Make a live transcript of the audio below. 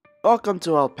Welcome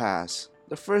to El Pass,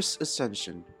 the first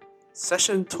ascension.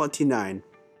 Session 29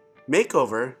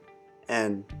 Makeover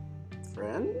and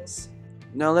Friends?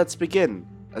 Now let's begin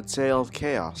A Tale of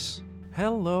Chaos.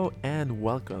 Hello and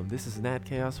welcome. This is Nat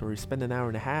Chaos, where we spend an hour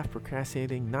and a half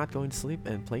procrastinating, not going to sleep,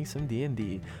 and playing some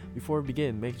D&D. Before we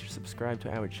begin, make sure to subscribe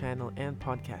to our channel and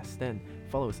podcast. Then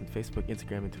follow us on Facebook,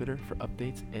 Instagram, and Twitter for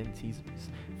updates and teasers.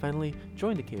 Finally,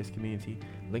 join the Chaos community.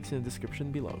 Links in the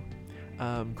description below.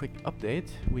 Quick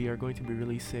update, we are going to be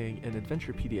releasing an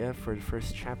adventure PDF for the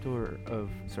first chapter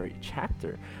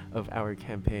of our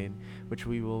campaign, which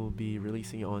we will be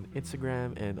releasing on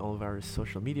Instagram and all of our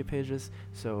social media pages,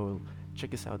 so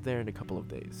check us out there in a couple of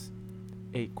days.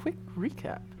 A quick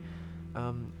recap.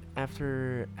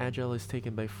 After Agile is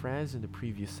taken by Fraz in the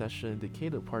previous session, the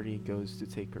Kato party goes to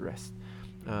take a rest.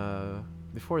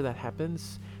 Before that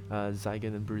happens,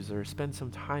 Zygon and Bruiser spend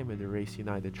some time in the Race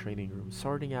United training room,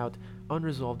 sorting out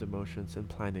unresolved emotions and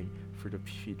planning for the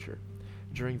future.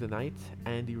 During the night,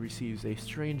 Andy receives a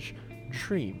strange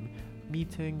dream,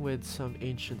 meeting with some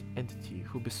ancient entity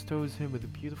who bestows him with a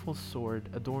beautiful sword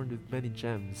adorned with many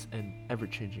gems and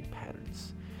ever-changing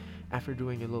patterns. After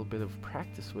doing a little bit of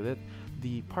practice with it,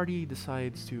 the party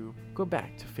decides to go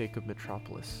back to Fake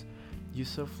Metropolis.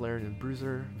 Yusuf, Laren, and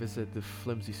Bruiser visit the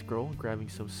flimsy scroll, grabbing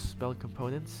some spell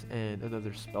components and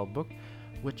another spell book,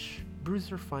 which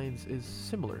Bruiser finds is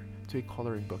similar to a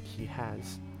coloring book he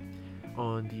has.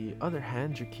 On the other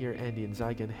hand, Jakir, Andy, and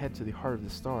Zygon head to the Heart of the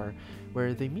Star,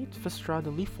 where they meet Festrada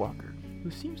Leafwalker,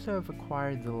 who seems to have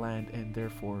acquired the land and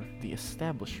therefore the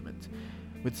establishment.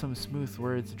 With some smooth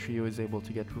words, the trio is able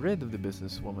to get rid of the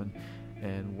businesswoman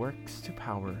and works to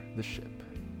power the ship.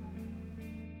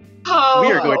 Oh.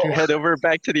 We are going to head over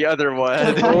back to the other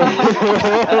one.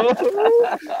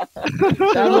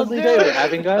 That lovely day we're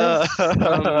having, guys.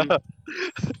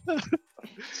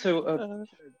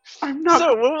 I'm not.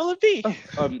 So what will it be?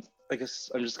 I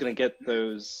guess I'm just gonna get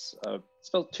those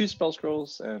two spell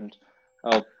scrolls, and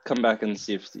I'll come back and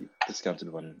see if the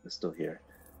discounted one is still here.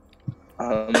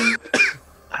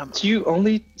 Do you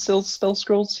only sell spell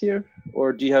scrolls here,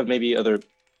 or do you have maybe other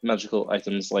magical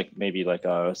items, like maybe like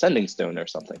a sending stone or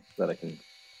something that I can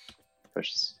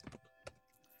purchase?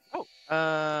 Oh,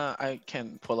 I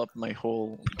can pull up my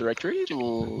whole directory.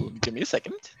 Give me a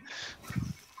second.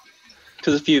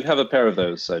 Because if you have a pair of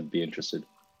those, I'd be interested.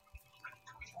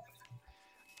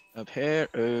 A pair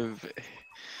of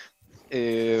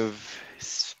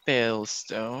spell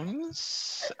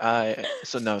stones.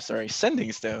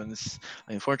 Sending stones.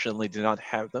 I unfortunately do not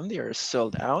have them. They are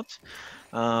sold out.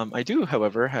 I do,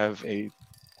 however, have a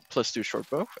 +2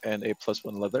 shortbow and a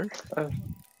 +1 leather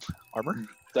armor.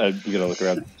 I'm gonna look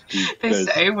around. They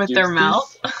say with their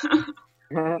mouth.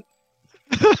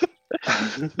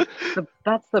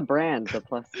 That's the brand, the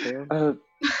 +2.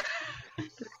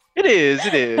 It is.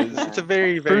 It's a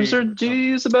very, very. Bruiser, do you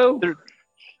use a bow?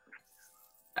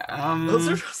 Those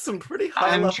are some pretty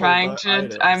high level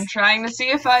items. I'm trying to see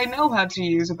if I know how to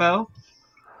use a bow.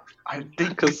 I think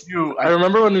because I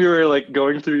remember when we were like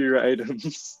going through your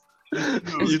items.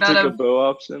 You took a bow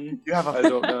option. You have I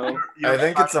don't know. I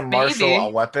think it's a martial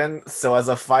Maybe. weapon, so as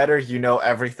a fighter, you know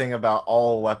everything about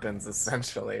all weapons,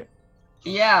 essentially.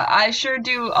 Yeah, I sure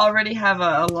do already have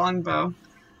a longbow.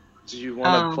 Do you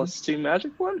want a +2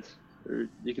 magic one? Or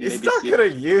you can He's maybe not see gonna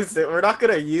use it. We're not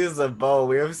gonna use a bow.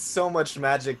 We have so much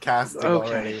magic casting Okay.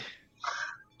 already.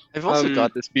 I've also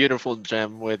got this beautiful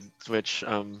gem with which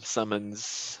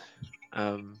summons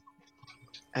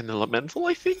an elemental.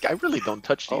 I think I really don't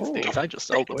touch these things. I just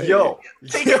sell them. Yo,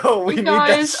 we need that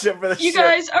guys, shit for the You ship.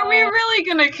 guys, are we really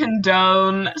gonna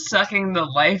condone sucking the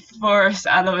life force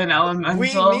out of an elemental?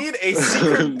 We need a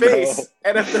secret No. base,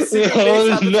 and if the secret base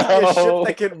happens to be a ship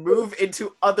that can move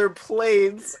into other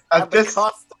planes At at the this-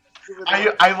 cost of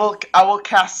I will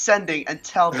cast sending and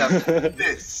tell them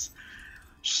this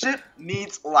ship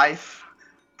needs life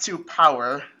to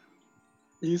power.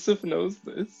 Yusuf knows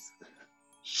this.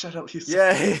 Shut up, Yusuf.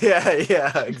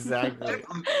 Yeah, exactly.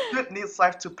 Ship needs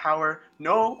life to power.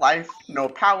 No life, no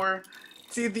power.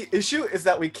 See, the issue is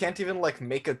that we can't even like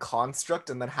make a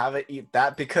construct and then have it eat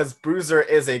that because Bruiser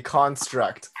is a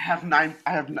construct. I'm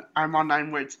on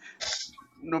 9 words.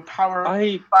 No power.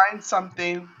 I Find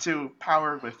something to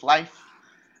power with life.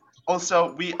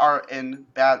 Also, we are in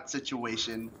bad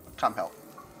situation. Come help.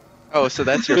 Oh, so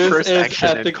that's your This first is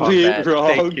action in ethically combat.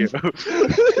 wrong. Thank you.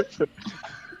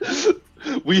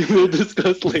 we will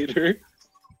discuss later.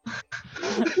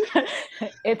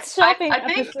 It's shopping I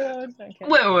think- episode. Okay.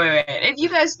 Wait. If you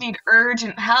guys need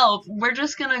urgent help, we're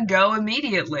just gonna go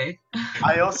immediately.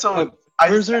 I also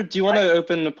Bruiser, do you want to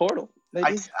open the portal?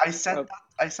 Maybe? I sent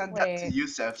I sent that to Wait.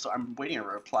 Yusef, so I'm waiting a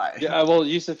reply. Yeah, well,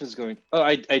 Yusuf is going. Oh,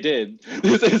 I did.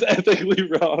 This is ethically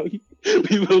wrong.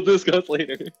 We will discuss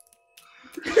later.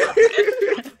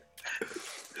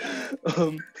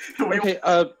 Okay.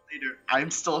 Later.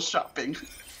 I'm still shopping.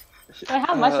 Wait,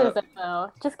 how much is it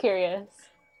though? Just curious.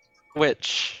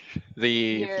 Which the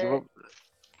Your-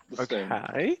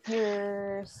 okay.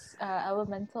 Your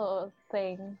elemental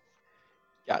thing.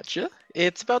 Gotcha.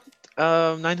 It's about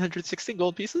 960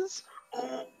 gold pieces.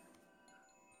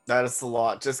 That is a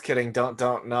lot. Just kidding. Don't.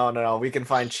 No. We can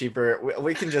find cheaper.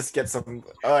 We can just get some.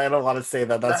 Oh, I don't want to say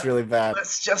that. That's really bad.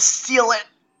 Let's just steal it.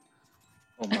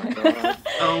 Oh my god.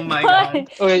 Oh my god.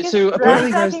 Okay, so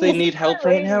apparently, guys, they Tracking need is help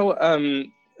right great. now.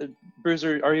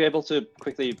 Bruiser, are you able to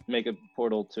quickly make a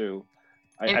portal too?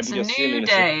 It's I'm a just new assuming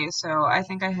day, so I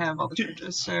think I have all the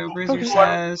charges. So Bruiser Okay.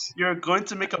 says, You're going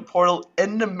to make a portal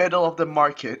in the middle of the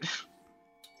market.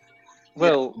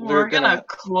 Well, we're gonna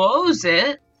close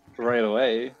it. right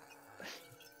away.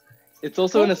 It's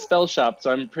also in a spell shop,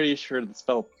 so I'm pretty sure the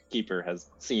spell keeper has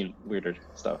seen weirder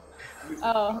stuff.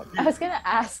 Oh, I was gonna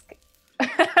ask.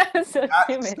 I'm so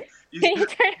stupid. Can you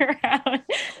turn around?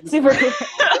 Super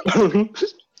cool.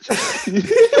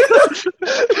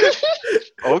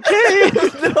 Okay.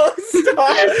 No,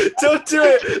 stop! Don't do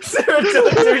it, Sarah.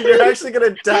 Don't do it. You're actually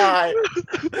gonna die.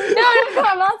 No,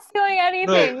 I'm not stealing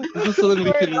anything. No, this is so that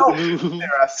we can move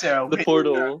Sarah, the wait.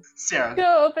 portal. Sarah,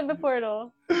 Go open the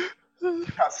portal. you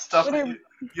have stuff. With her,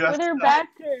 You have with her stuff. back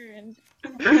turned.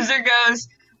 Bruiser goes,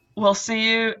 we'll see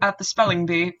you at the spelling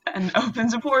bee, and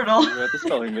opens a portal. You're at the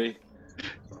spelling bee.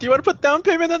 Do you want to put down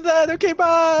payment on that? Okay,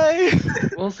 bye.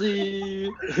 We'll see.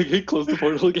 Okay, close the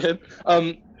portal again.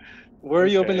 Where are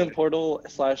you opening the portal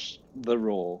 / the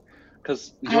roll?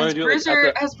 Because do you want Has to do it like Bruiser,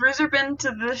 at the... has Bruiser been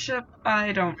to the ship?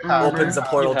 I don't remember. Opens a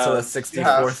portal to the have-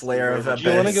 64th layer of Do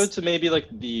you want to go abyss. to maybe like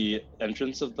the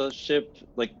entrance of the ship,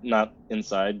 like not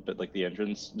inside, but like the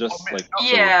entrance, just Oh, like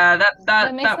Yeah,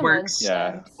 that makes the most works.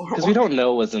 yeah, sense. because we don't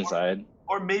know what's inside.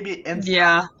 Or maybe inside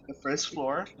Yeah. the first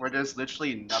floor, where there's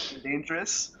literally nothing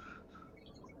dangerous.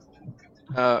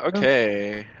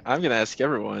 Okay. I'm gonna ask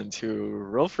everyone to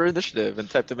roll for initiative and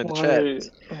type them in the chat.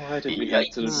 Why did we have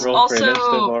to Yikes. roll for initiative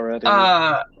Also, already?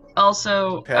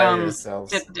 Also, Prepare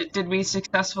yourselves. did we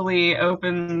successfully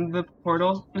open the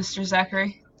portal, Mr.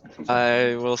 Zachary?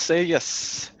 I will say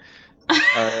yes.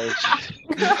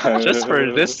 Just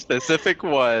for this specific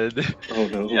one. Oh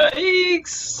no.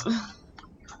 Yikes!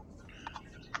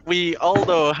 We all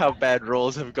know how bad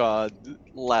rolls have gone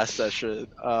last session.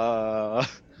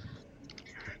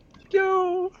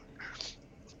 No.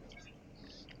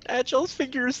 Agile's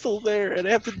finger is still there, and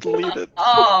I have to delete it.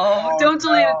 Oh, don't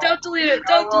delete it! Don't delete it!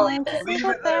 Don't delete it! Leave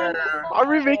it there. Are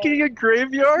we making a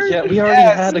graveyard? Yeah, we already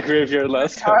Yes. had a graveyard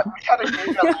last time. We had a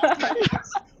graveyard.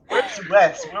 Where's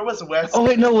Wes? Where was Wes? Oh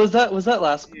wait, no, was that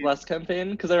last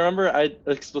campaign? Because I remember I It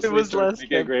explicitly was started last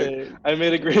making a campaign. I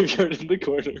made a graveyard in the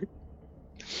corner.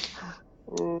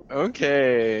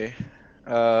 Okay.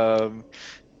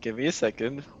 Give me a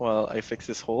second while I fix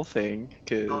this whole thing,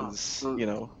 cause you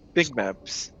know, big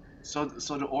maps. So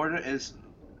the order is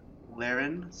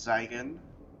Laren, Zygon,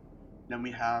 then we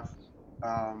have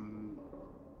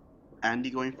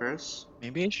Andy going first.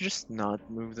 Maybe I should just not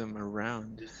move them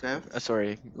around. Yusef,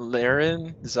 Sorry,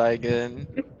 Laren,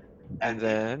 Zygon, and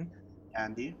then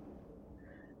Andy,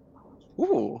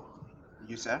 ooh,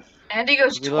 Yusef. Andy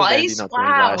goes we love Andy twice. not going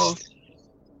Wow. last.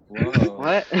 Whoa.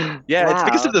 What? Yeah, it's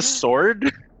because Wow. of the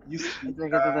sword. Yusef, It's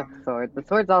because of the sword. The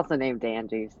sword's also named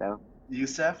Angie, so.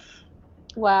 Yusef,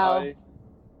 Wow.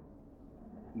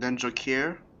 then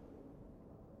Jokir,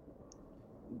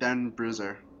 then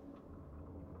Bruiser.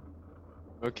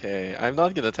 Okay, I'm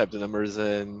not gonna type the numbers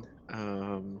in.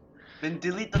 Then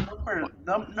delete the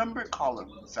number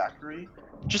column, Zachary.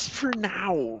 Just for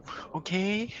now,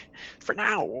 okay? For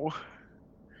now.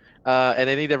 And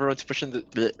I need everyone to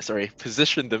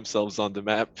position themselves on the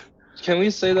map. Can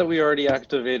we say that we already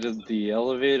activated the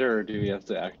elevator, or do we have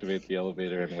to activate the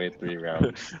elevator and wait 3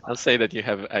 rounds? I'll say that you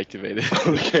have activated.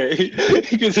 Okay,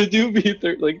 because it do be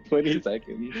like 20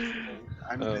 seconds.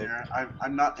 I'm there.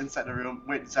 I'm not inside the room.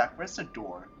 Wait, Zach, where's the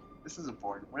door? This is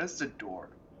important. Where's the door?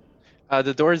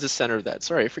 The door is the center of that.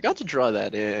 Sorry, I forgot to draw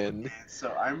that in. Okay,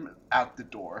 so I'm at the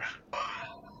door.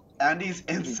 Andy's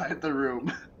inside the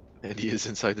room. And he is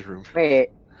inside the room. Wait.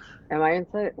 Am I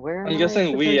inside? Where am I'm I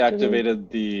guessing we supposed to be? activated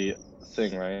the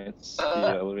thing, right?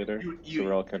 The elevator. you- So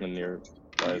we're all kind of near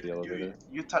by the elevator.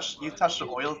 You touch the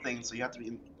oil thing, so you have to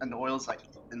be and the oil's like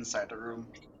inside the room.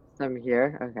 I'm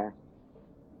here? Okay.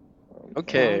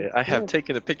 Okay, I have good.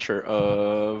 taken a picture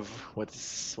of what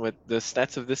the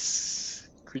stats of this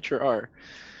creature are.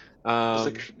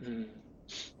 There's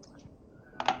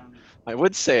a I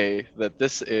would say that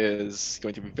this is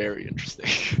going to be very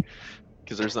interesting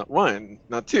because there's not one,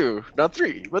 not two, not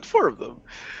three, but four of them.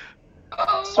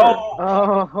 Oh,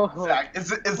 Oh. Zach, is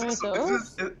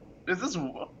this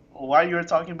why you were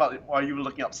talking about why you were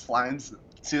looking up slimes?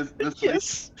 This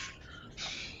Yes.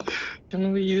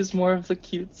 Can we use more of the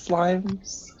cute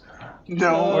slimes?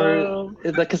 No. Or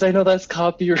is that because I know that's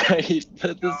copyright,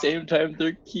 but at the same time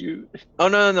they're cute. Oh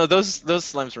no, those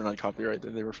slimes were not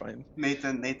copyrighted. They were fine.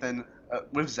 Nathan,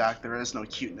 with Zach, there is no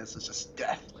cuteness. It's just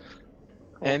death.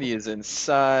 Andy is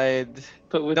inside.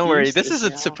 But with Don't you, worry, this Sid-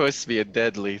 isn't supposed to be a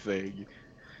deadly thing.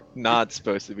 Not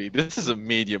supposed to be. This is a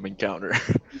medium encounter.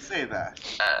 You say that.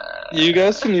 You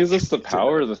guys can use this to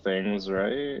power the things,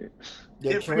 right?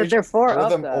 Yeah, If can But we there are four throw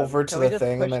of them them. over to Can we the just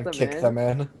thing and push then them kick in? them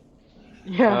in?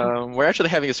 Yeah. We're actually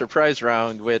having a surprise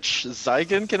round, which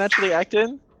Zygon can actually act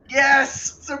in.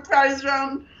 Yes, surprise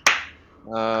round.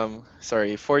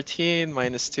 Sorry, 14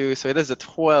 minus 2, so it is a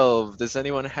 12. Does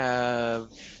anyone have?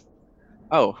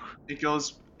 Oh, It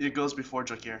goes before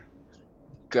Jakir.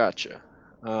 gotcha.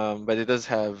 But it does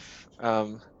have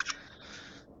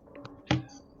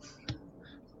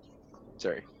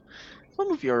sorry. I'll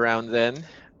move you around then.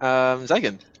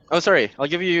 Zygon. Oh, sorry. I'll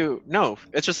give you. No,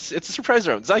 it's a surprise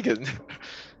round. Zygon.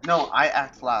 No, I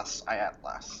act last.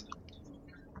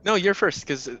 No, you're first,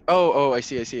 cause I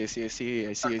see.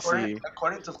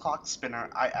 According to the clock spinner,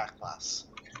 I act last.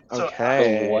 So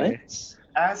Okay. What?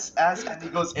 as Andy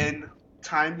goes in,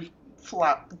 time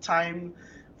flashes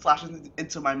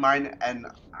into my mind, and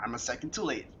I'm a second too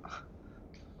late.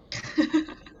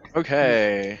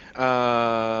 Okay.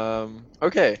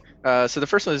 Okay. So the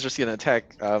first one is just gonna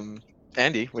attack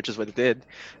Andy, which is what it did.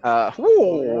 Whoa,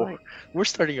 Alright. we're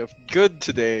starting off good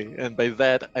today, and by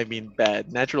that I mean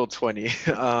bad. Natural 20.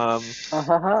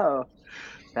 Oh,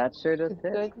 that sure does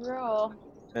hit. Good roll.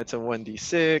 That's a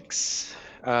 1d6.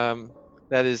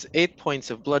 That is 8 points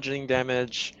of bludgeoning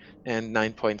damage and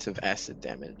 9 points of acid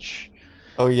damage.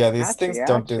 Oh yeah, these Ouchie, things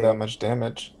don't do that ouchie. much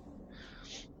damage.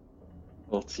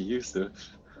 Well, to you, Sid.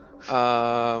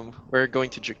 We're going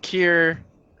to Jakir.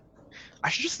 I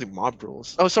should just do mob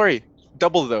rolls. Oh, sorry,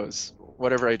 double those.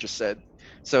 Whatever I just said.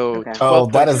 So Okay. 12 Oh,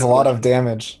 that points is a lot of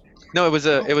damage. No, it was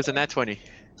a nat 20.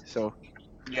 So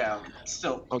Yeah,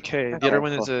 still. okay, the Okay, other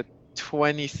one cool. is a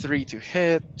 23 to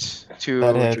hit to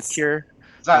That hits. Jakir.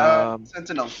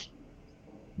 Sentinel.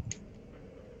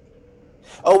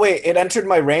 Oh wait, it entered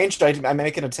my range. I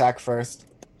make an attack first.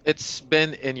 It's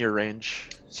been in your range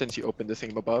since you opened the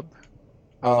thingamabob.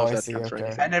 I don't Oh, know I if that see, counts for okay.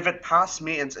 anything. And if it passed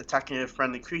me and it's attacking a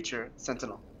friendly creature,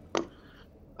 Sentinel.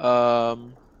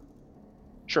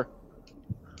 Sure.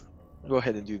 Go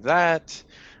ahead and do that.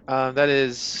 That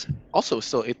is also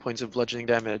still 8 points of bludgeoning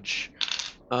damage.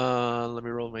 Let me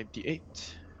roll my d8.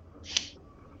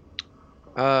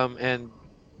 And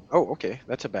oh, okay,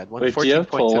 that's a bad one. Wait, do 14 you have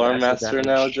points of Polar acid Master damage.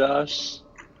 now, Josh?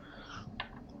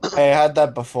 I had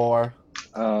that before.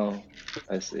 Oh,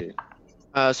 I see.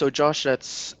 So Josh,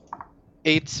 that's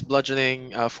 8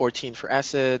 bludgeoning, 14 for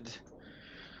acid.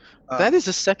 That is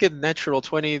a second natural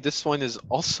 20. This one is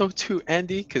also to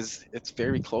Andy because it's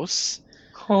very close.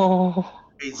 Oh,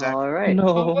 Hey, Zach. All right. Oh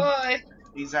no. boy.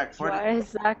 Hey, Zach. Why is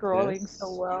Zach rolling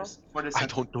so well? For the I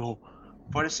Sentinel, don't know.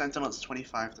 for the Sentinel, it's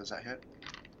 25. Does that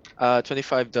hit?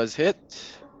 25 does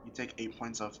hit. You take 8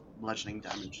 points of bludgeoning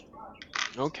damage.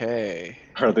 Okay.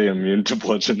 Are they immune to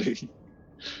bludgeoning?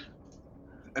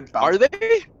 It Are bounces,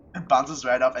 they? it bounces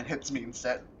right up and hits me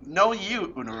instead. No,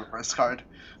 you, Uno reverse card.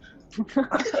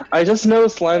 I just know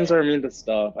slimes are immune to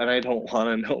stuff, and I don't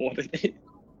want to know what it is.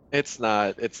 It's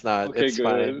not. It's not. Okay, it's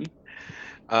fine. good.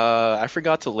 I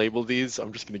forgot to label these.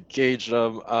 I'm just gonna gauge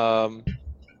them.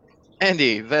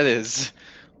 Andy, that is.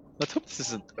 Let's hope this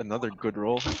isn't another good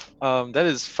roll. That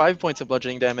is 5 points of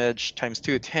bludgeoning damage times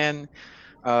 2, 10.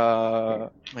 My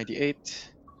d8.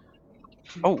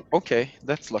 Oh, okay,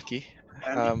 that's lucky.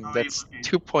 And how are you That's looking?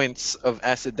 2 points of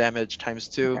acid damage times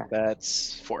 2. Okay.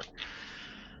 That's 4.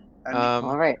 And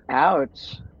All right.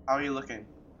 Ouch. how are you looking?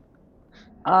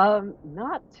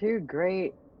 Not too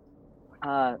great.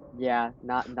 Yeah,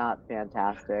 not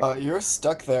fantastic. You're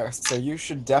stuck there, so you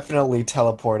should definitely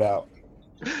teleport out.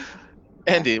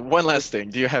 Andy, one last thing.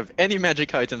 Do you have any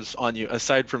magic items on you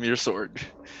aside from your sword?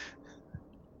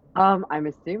 I'm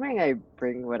assuming I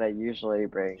bring what I usually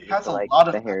bring, He has a like lot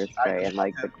of the magic hairspray items and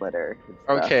like on the him. glitter. And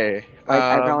stuff. Okay. Like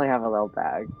I probably have a little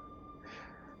bag.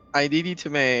 I need you to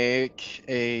make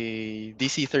a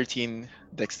DC 13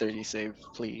 dexterity save,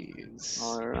 please.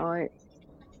 All right.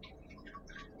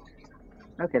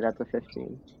 Okay, that's a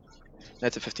 15.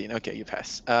 That's a 15. Okay, you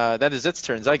pass. That is its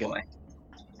turn, Zygon. Boy.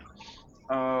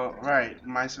 Right,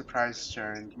 my surprise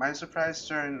turn. My surprise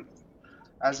turn.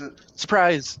 As a,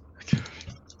 Surprise!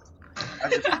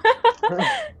 as a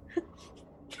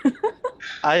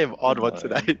I am on one my.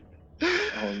 tonight.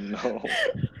 Oh no.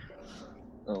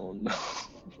 Oh no.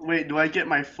 wait, do I get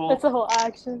my full? That's a whole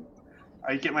action.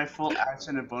 I get my full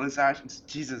action and bonus actions.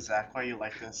 Jesus, Zach, why are you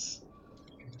like this?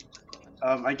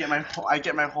 I get my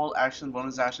whole action,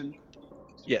 bonus action.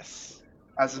 Yes.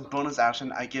 As a bonus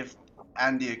action, I give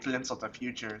Andy a glimpse of the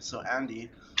future. So Andy,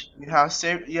 you have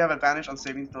advantage on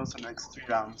saving throws for the next 3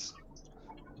 rounds.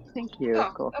 Thank you.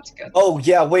 Oh, Cool. that's good. Oh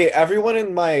yeah, wait. Everyone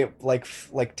in my like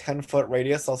 10-foot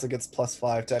radius also gets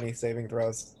 +5 to any saving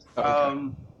throws. Oh,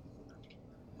 okay.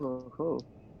 Woohoo.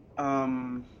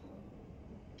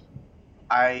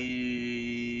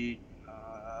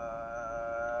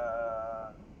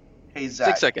 Hey Zach.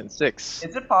 6 seconds. 6.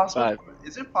 Is it possible? 5.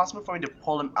 Is it possible for me to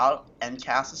pull him out and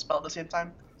cast a spell at the same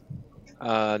time?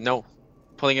 No.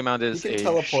 Pulling him out You is can a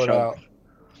teleport shove. out.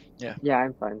 Yeah,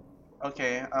 I'm fine.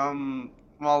 Okay.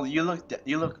 Well, you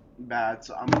look bad,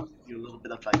 so I'm gonna do a little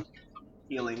bit of like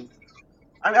healing.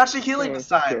 I'm actually healing Hey, this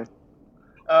thank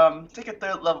time. Take a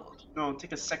third level. No,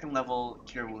 take a second level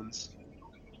cure wounds.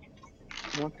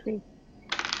 Okay.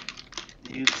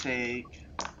 You take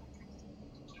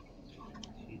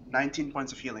 19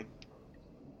 points of healing.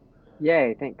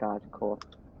 Yay, thank God. Cool.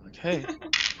 Okay.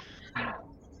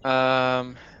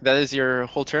 That is your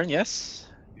whole turn, yes?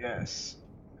 Yes.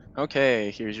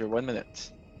 Okay, here's your 1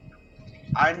 minute.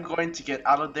 I'm going to get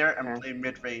out of there and Okay. play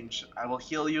mid-range. I will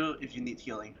heal you if you need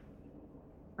healing.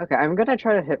 Okay, I'm gonna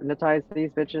try to hypnotize these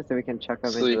bitches so we can chuck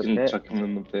them So into you the can pit. chuck him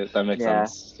in the pit. That makes Yeah.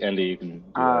 sense. Andy, you can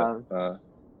do Um, that.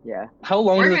 Yeah. How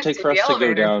long Or does it just take take for us the to go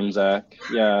elevator. down, Zach?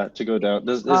 Yeah, to go down.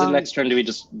 Is it Um, next turn? Do we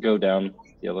just go down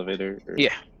the elevator? Or...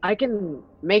 Yeah. I can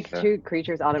make Okay. 2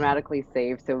 creatures automatically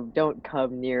save, so don't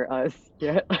come near us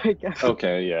yet, I guess.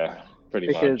 Okay, yeah, pretty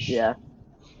Because, much. yeah.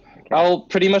 Okay. I'll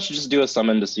pretty much just do a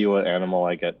summon to see what animal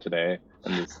I get today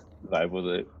and just vibe with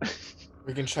it.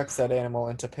 We can chuck said animal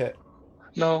into pit.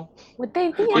 No, Would they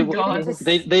be Oh my able God. to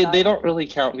they don't really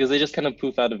count because they just kind of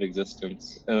poof out of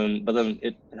existence. But then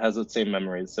it has the same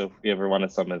memories. So if we ever want to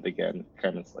summon it again,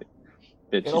 kind of like,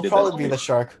 bitch, you It'll did probably that be to the me.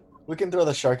 shark. We can throw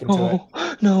the shark into it.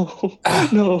 Oh no,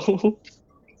 no,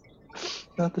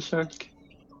 not the shark.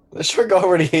 The shark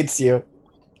already hates you.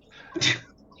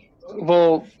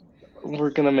 Well, we're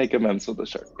gonna make amends with the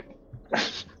shark.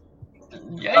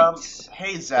 Yikes.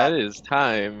 Hey That Zach, is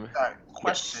time.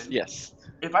 question. Yes.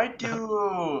 If I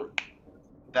do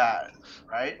that,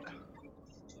 right?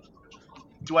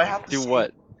 Do I have to Do say-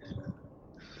 what?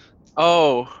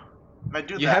 Oh, If I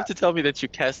do you that, have to tell me that you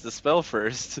cast the spell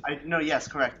first. No, yes,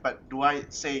 correct. But do I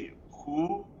say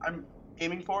who I'm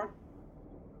aiming for?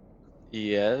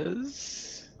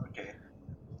 Yes. Okay.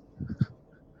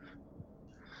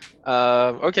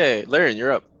 Okay, Laren,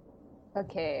 you're up.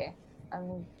 Okay.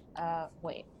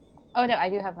 Wait. Oh no, I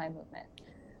do have my movement.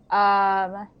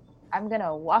 I'm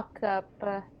gonna walk up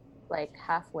like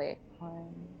halfway.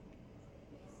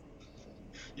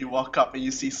 You walk up and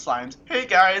you see slimes. Hey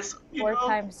guys, you 4 know,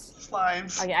 times.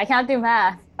 slimes. Okay, I can't do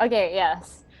math. Okay,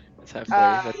 yes. That's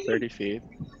halfway. That's 30 feet.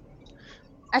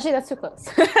 Actually, that's too close.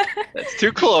 That's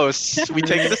too close. We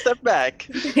take it a step back.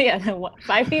 Yeah, no,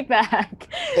 5 feet back.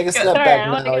 Take a step Sorry, back I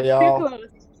don't now, wanna get y'all. too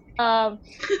close.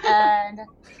 And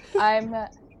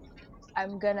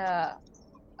I'm gonna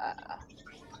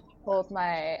hold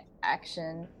my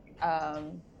action.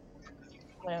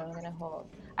 What am I gonna hold?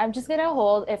 I'm just gonna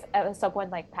hold if someone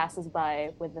like passes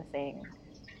by with the thing,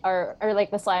 or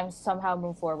like the slimes somehow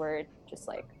move forward, just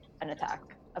like an attack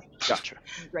of Gotcha.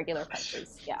 regular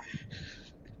punches. Yeah.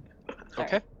 Sorry.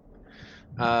 Okay.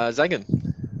 Zygon.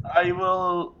 I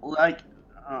will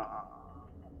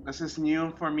this is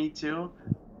new for me too.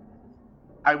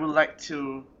 I would like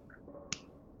to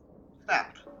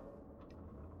snap.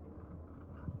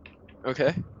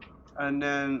 Okay. And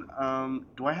then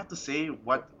do I have to say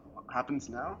what happens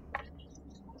now?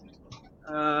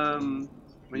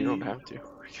 You don't have to.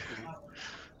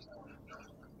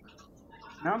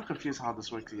 Now I'm confused how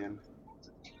this works again.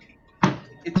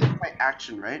 It takes my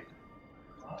action, right?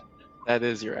 That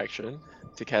is your action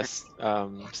to cast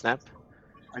snap.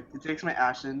 It takes my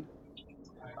action.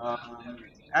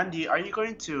 Andy, are you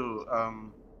going to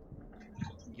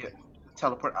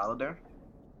teleport out of there?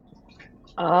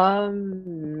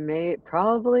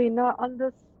 Probably not on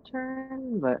this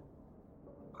turn, but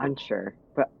unsure.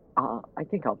 But I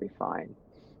think I'll be fine.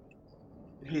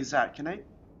 Hey Zach, can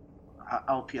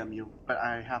I'll PM you, but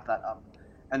I have that up.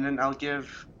 And then I'll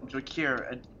give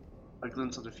Drakir a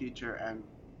glimpse of the future and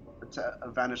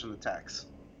advantage on attacks.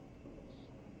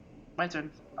 My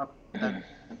turn. Up. Then.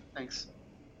 Thanks.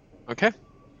 Okay.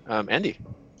 Andy.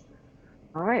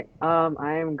 All right.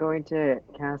 I am going to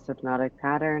cast Hypnotic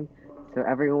Pattern. So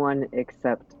everyone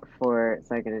except for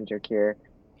Saigon and Jokir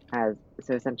has.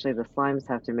 So essentially, the slimes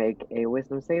have to make a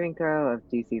Wisdom saving throw of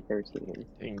DC 13.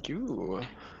 Thank you.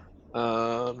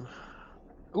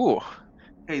 Ooh,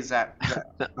 Hey, Zach.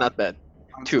 not bad.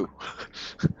 Answer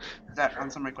 2. Zach,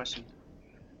 answer my question.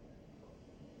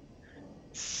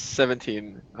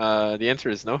 17. The answer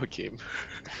is no, Hakeem.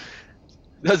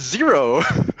 That's 0.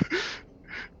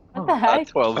 What the heck?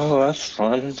 12. Oh, that's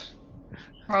fun.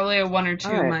 Probably a 1 or 2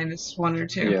 Alright. minus 1 or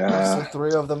 2. So Yeah.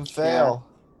 3 of them fail.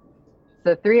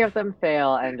 So 3 of them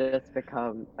fail and just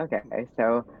become okay.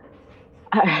 So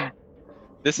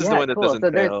This is Yeah, the one that cool. doesn't So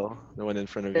there's- fail. The one in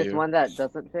front of there's you. one that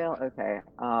doesn't fail. Okay.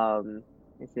 Let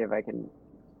me see if I can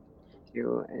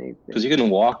do anything. Because you can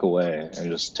walk away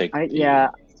and just take. Yeah.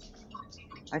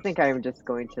 I think I'm just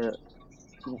going to.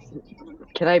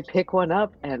 Can I pick one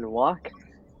up and walk?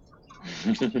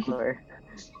 Or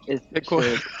is Pick one.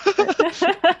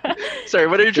 should- Sorry,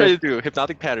 what are you trying to do?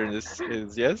 Hypnotic pattern is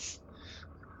yes.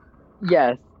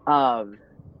 Yes.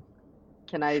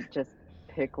 Can I just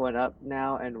pick one up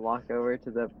now and walk over to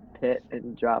the pit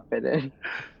and drop it in?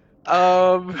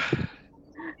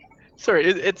 Sorry,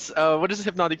 it's what does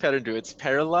hypnotic pattern do? It's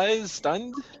paralyzed,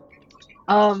 stunned.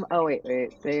 Oh wait.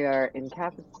 They are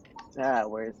incapacitated.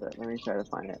 Where is it? Let me try to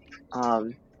find it.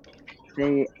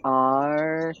 They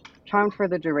are charmed for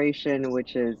the duration,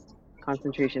 which is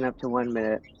concentration up to 1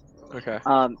 minute. Okay.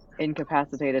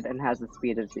 Incapacitated and has a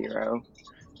speed of 0.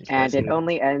 And it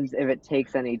only ends if it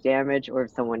takes any damage or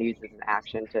if someone uses an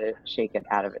action to shake it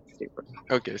out of its stupor.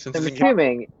 Okay, since I'm it's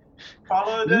assuming.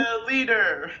 Follow the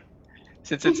leader.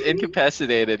 since it's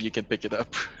incapacitated, you can pick it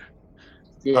up.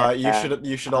 Yeah.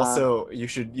 You should also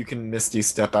you can Misty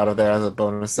Step out of there as a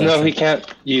bonus action. No, he can't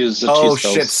use the Oh two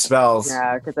spells. shit, spells.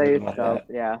 Yeah, because I used My spells.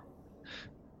 bad. Yeah.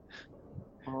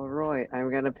 All right, I'm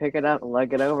gonna pick it up,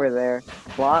 lug it over there,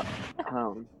 flop.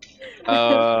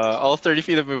 All 30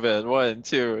 feet of movement. 1,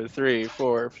 2, 3,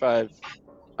 4, 5,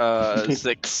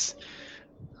 6.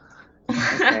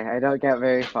 Okay, I don't get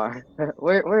very far.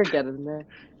 We're getting there.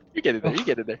 You get it there. You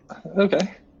get it there.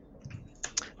 Okay.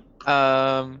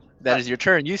 That is your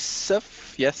turn,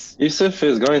 Yusuf. Yes. Yusuf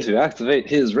is going to activate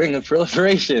his ring of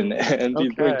proliferation, and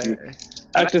he's going to Okay.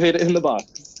 activate it in the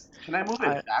box. Can I move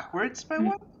it backwards by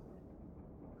one?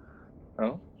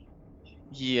 Oh.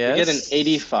 Yes. You get an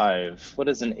 85. What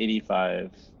is an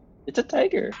 85? It's a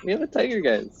tiger. We have a tiger,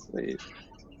 guys. Wait.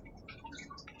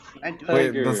 Can I do Wait,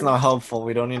 Tiger. that's not helpful.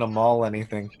 We don't need to maul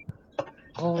anything.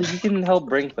 Oh, you can help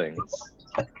bring things.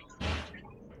 You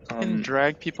can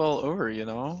drag people over, you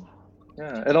know.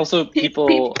 Yeah, and also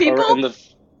People? people are in the.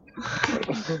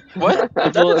 What? I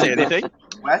People didn't say in the- anything.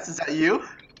 Wes, is that you?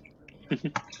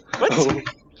 What? Oh,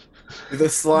 The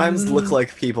slimes look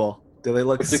like people. Do they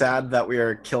look What's it- sad that we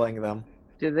are killing them?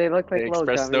 Do they look like They little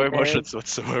express gummy no bears? emotions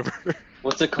whatsoever.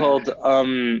 what's it called?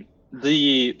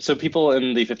 So people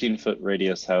in the 15-foot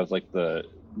radius have like the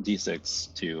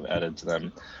D6 to added to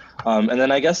them. And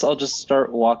then I guess I'll just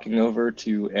start walking over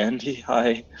to Andy.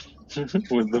 Hi.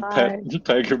 With the pet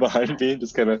tiger behind me,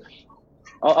 just kind of.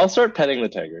 I'll start petting the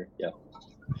tiger. Yeah.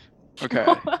 Okay.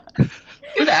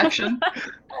 Good action.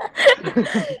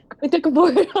 I took a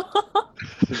board.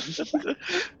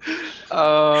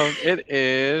 It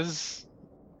is.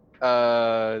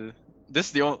 This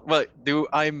is the only. Well, do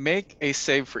I make a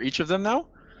save for each of them now?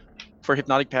 For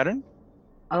hypnotic pattern?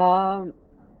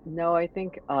 No, I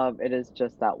think it is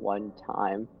just that one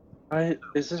time.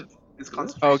 Is it? It's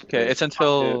concentration. Okay, it's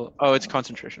until. Oh, it's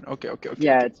concentration. Okay. Yeah,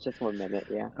 okay. it's just 1 minute.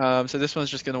 Yeah. So this one's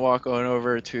just gonna walk on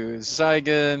over to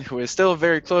Zygon, who is still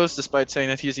very close, despite saying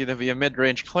that he's gonna be a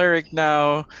mid-range cleric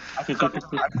now. I forgot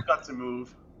to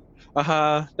move.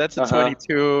 That's a Uh-huh.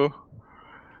 22.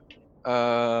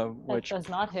 That Which does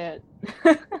not hit.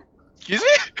 excuse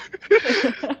me?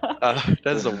 That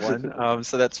is a 1.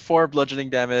 So that's 4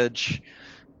 bludgeoning damage.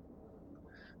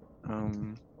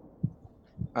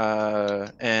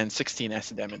 And 16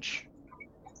 acid damage.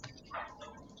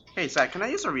 Hey, Zach, can I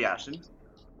use a reaction?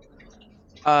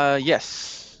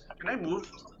 Yes. Can I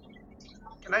move?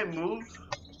 Can I move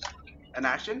an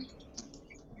action?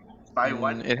 By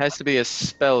one? It has to be a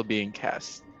spell being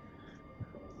cast.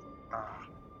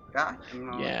 Yeah. I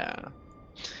can, Yeah.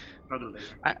 I'll do it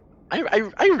later.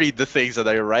 I read the things that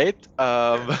I write.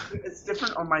 It's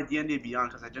different on my D&D Beyond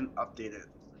because I didn't update it.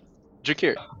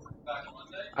 Jakir.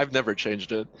 I've never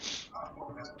changed it.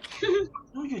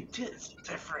 No, you did. It's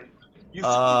different. You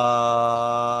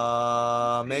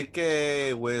Make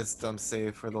a wisdom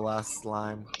save for the last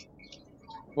slime.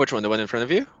 Which one? The one in front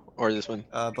of you? Or this one?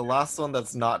 The last one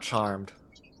that's not charmed.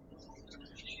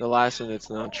 The last one that's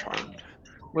not charmed.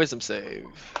 Wisdom save.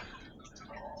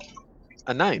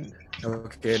 A 9.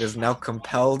 Okay, it is now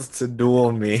compelled to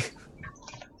duel me.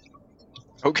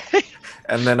 Okay.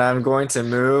 And then I'm going to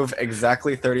move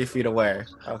exactly 30 feet away.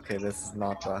 Okay, this is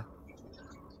not the...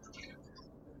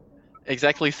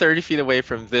 Exactly 30 feet away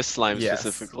from this slime Yes.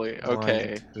 specifically. 1,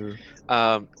 Okay. 2,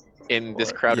 In this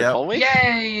 4. crowded Yep. hallway?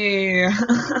 Yay!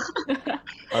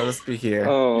 I'll just be here.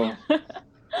 Oh,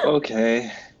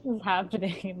 okay. What is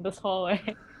happening in this hallway?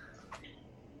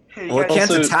 Hey, Well, it guys,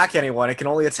 can't Also- attack anyone. It can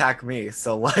only attack me.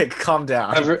 So, like, calm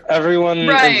down. Everyone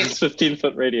Right. in this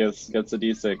 15-foot radius gets a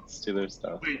d6 to their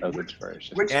stuff Wait, as which-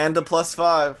 inspiration. which And a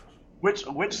 +5.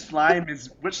 which slime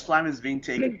is being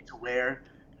taken to where?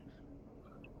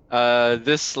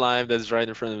 This slime that's right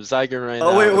in front of Zygon right now.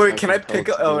 Oh, wait, is wait. now Can I compelled pick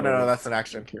up? to Oh, do no, a- that's an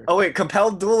action. Here. Oh, wait.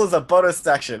 Compelled duel is a bonus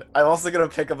action. I'm also going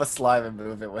to pick up a slime and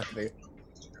move it with me.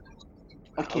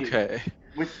 Okay. Okay.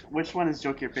 Which one is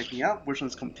Joker picking up? Which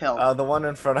one's compelled? The one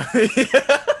in front of me.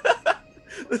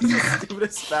 This is the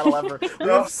stupidest battle ever. We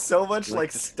have so much,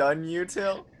 like, stun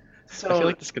util. so I feel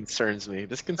like this concerns me.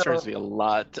 This concerns me a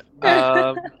lot.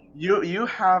 you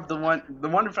have the one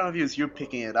in front of you is you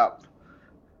picking it up,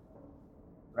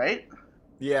 right?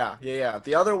 Yeah.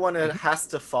 The other one it has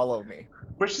to follow me.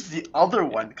 Which is the other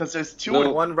one? Because there's two. No. The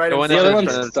one right The in one The front other of in me.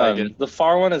 one's front of stunned. Zygon. The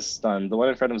far one is stunned. The one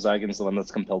in front of Zygon is the one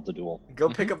that's compelled to duel. Go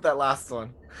pick up that last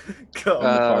one. Go. On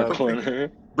the far Uh,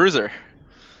 corner. Bruiser.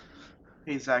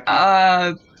 Hey Zach.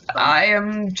 I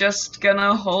am just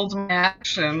gonna hold my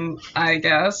action, I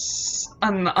guess,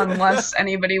 unless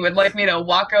anybody would like me to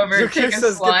walk over, Zuki take a says, "Get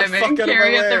the slime, fuck and out of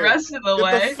carry my it the way. rest of the Get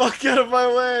way. the fuck out of my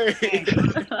way!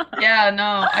 Yeah,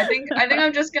 no, I think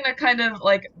I'm just gonna kind of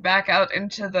like back out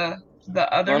into the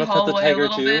other Wanna pet the hallway a tiger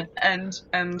little too? bit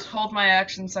and hold my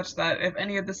action such that if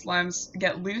any of the slimes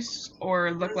get loose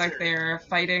or look like they are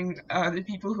fighting the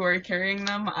people who are carrying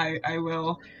them, I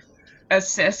will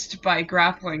assist by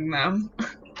grappling them.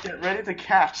 Get ready to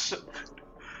catch.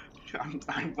 I'm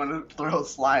gonna throw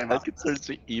slime. That concerns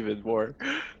me even more.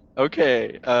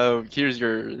 Okay, here's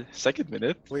your second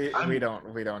minute. We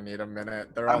don't need a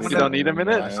minute. They're I'm all gonna- You don't need a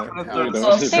minute? semi-flashed I'm gonna compelled. throw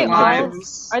Well, some They all,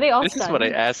 slimes. are they all This is stunned? what I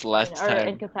asked last Or time.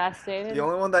 incapacitated? The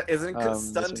only one that isn't This one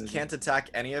stunned isn't. can't attack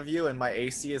any of you, and my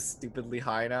AC is stupidly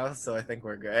high now, so I think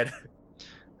we're good.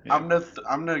 I'm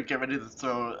gonna get ready to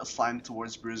throw a slime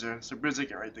towards Bruiser. So Bruiser,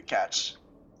 get ready to catch.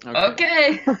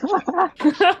 Okay. Okay,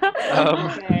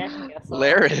 I guess so.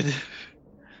 Larid.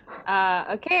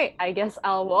 Okay, I guess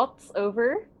I'll waltz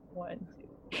over. 1,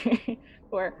 2, 3,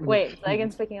 4. Wait,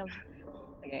 Zygon's picking up.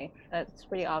 Okay, that's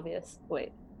pretty obvious.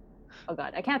 Wait. Oh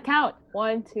god, I can't count.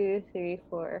 1, 2, 3,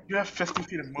 4. You have 50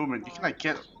 feet of movement. You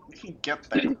can get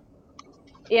there.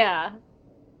 Yeah.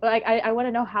 Like I want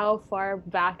to know how far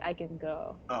back I can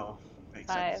go. Oh, makes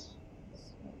 5. sense.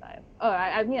 5. Oh,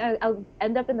 I mean I'll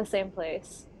end up in the same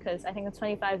place because I think it's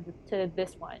 25 to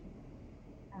this one.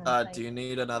 And it's Do you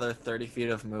need another 30 feet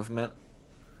of movement?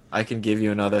 I can give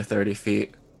you another 30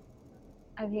 feet.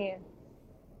 I mean,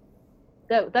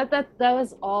 that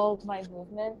was all my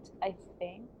movement, I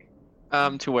think.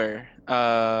 To where?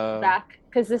 Back,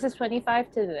 because this is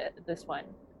 25 to this one,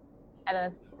 and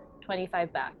then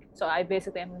 25 back. So I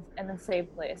basically am in the same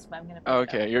place, but I'm gonna. Pick it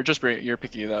Okay, up. you're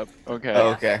picking it up. Okay.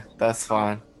 Okay, that's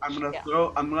fine. I'm gonna Yeah.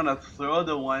 throw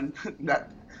the one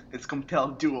that is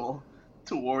compelled duel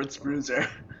towards Bruiser.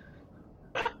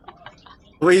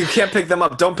 Wait, you can't pick them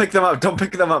up. Don't pick them up. Don't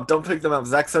pick them up. Don't pick them up.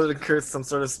 Zach said it incurs some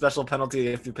sort of special penalty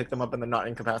if you pick them up and they're not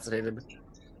incapacitated.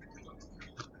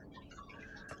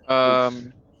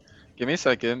 Give me a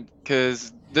second,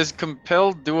 because does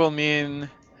compelled duel mean?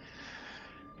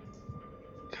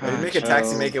 When you make Gosh,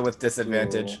 attacks, you make it with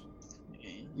disadvantage.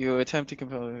 You attempt to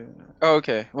compel. Oh,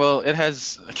 okay. Well, it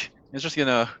has. It's just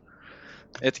gonna.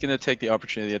 It's gonna take the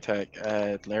opportunity attack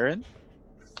at Laren.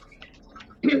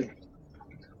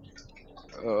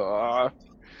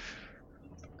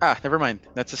 Never mind.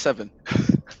 That's a 7.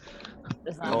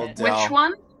 It's not Told it. ya. Which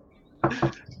one?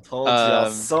 Told y'all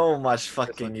Um, so much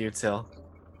fucking util.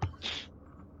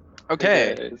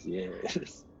 Okay.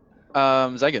 Yes.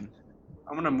 Zygon.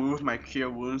 I'm gonna move my cure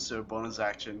wounds to a bonus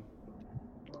action,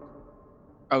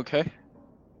 Okay.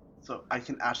 so I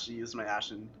can actually use my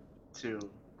action to.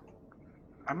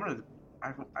 I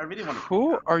really want to.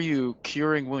 Who are you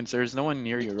curing wounds? There's no one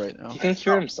near you right now. He can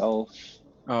cure himself.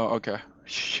 Oh, okay.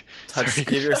 Touch. Sorry.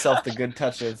 Give yourself the good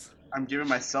touches. I'm giving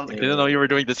myself I the. didn't know you were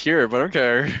doing this here, but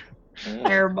okay.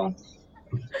 Terrible.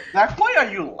 Zach, why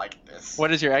are you like this?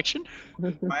 What is your action?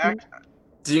 My act.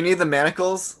 Do you need the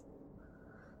manacles?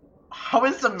 How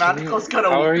is the manacles gonna?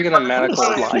 How are you gonna manacle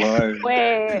slime?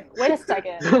 Wait a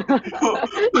second.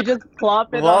 You just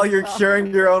plop it While on you're top. curing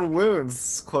your own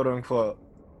wounds, quote unquote.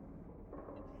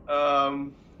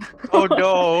 Oh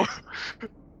no!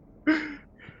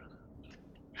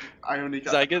 I only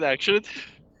got. Zygon action?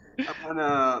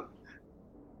 I'm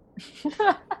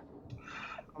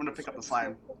gonna pick up the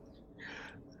slime.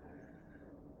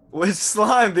 Which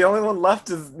slime? The only one left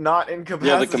is not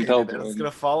incapacitated. compelled It's one.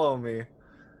 gonna follow me.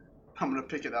 I'm gonna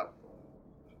pick it up.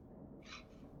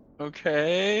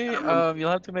 Okay,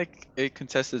 you'll have to make a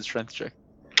contested strength check.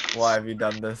 Why have you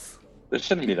done this? It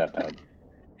shouldn't be that bad.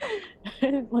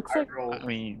 It looks like Roll. I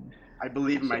mean, I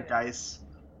believe in my dice.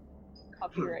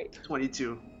 copyright.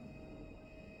 22.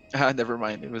 never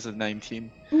mind. It was a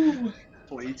 19.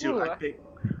 22. Ooh.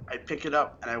 I pick it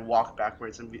up and I walk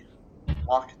backwards and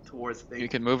walk towards the thing. You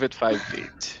can move it 5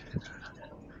 feet.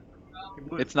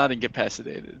 It's not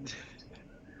incapacitated.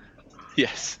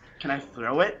 Yes. Can I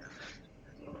throw it?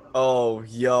 Oh,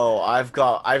 yo, I've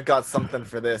got something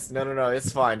for this. No,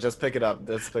 it's fine. Just pick it up.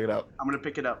 Just pick it up. I'm gonna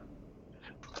pick it up.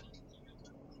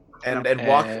 And And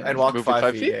walk move it 5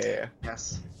 5 feet. feet? Yeah.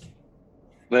 Yes.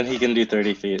 Then he can do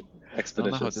 30 feet. I don't know how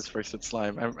Expeditious. this works with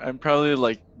slime. I'm probably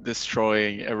like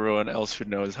destroying everyone else who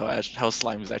knows how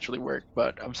slimes actually work,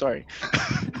 but I'm sorry.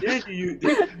 Did you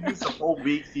use the whole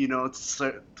week, to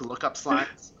look up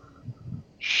slimes?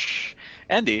 Shh.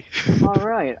 Andy. All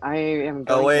right, I am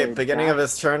going Oh wait, to beginning dash- of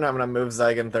his turn, I'm gonna move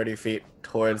Zygon 30 feet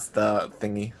towards the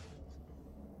thingy.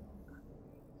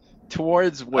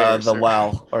 Towards where? The sir?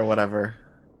 well or whatever.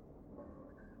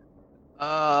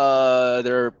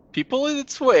 There are people in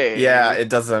its way. Yeah, it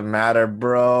doesn't matter,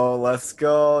 bro. Let's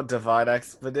go. Divide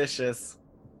expeditious.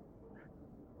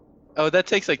 Oh, that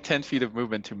takes like 10 feet of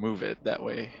movement to move it that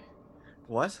way.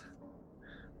 What?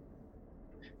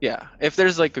 Yeah, if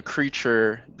there's like a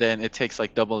creature, then it takes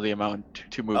like double the amount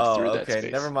to move Oh, through that okay.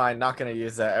 space. Never mind. Not gonna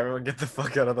use that. Everyone, get the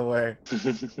fuck out of the way.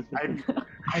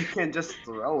 I can just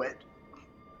throw it.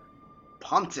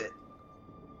 Punt it.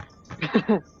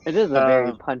 It is a very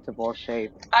Um, puntable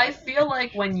shape. I feel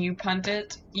like when you punt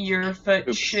it, your foot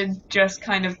Oops. should just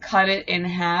kind of cut it in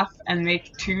half and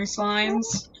make 2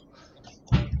 slimes.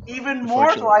 Even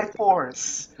more Unfortunately. life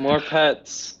force. More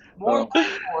pets. More Oh.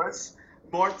 life force.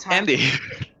 More time. Andy.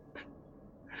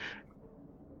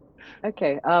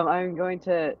 Okay, I'm going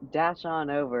to dash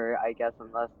on over, I guess,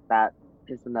 unless that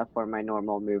is enough for my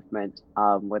normal movement,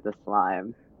 with the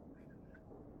slime.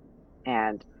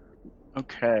 And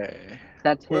Okay.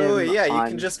 that's him Wait, yeah, you on...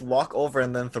 can just walk over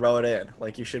and then throw it in.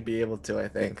 Like, you should be able to, I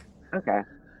think. Okay.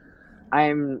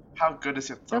 I'm... How good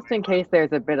is it? Just in case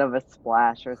there's a bit of a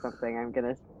splash or something, I'm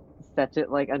gonna set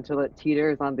it, like, until it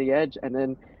teeters on the edge, and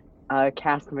then,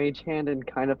 cast Mage Hand and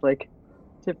kind of, like,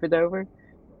 tip it over.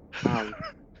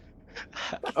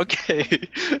 Okay.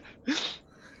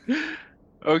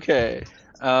 Okay.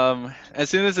 As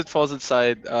soon as it falls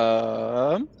inside,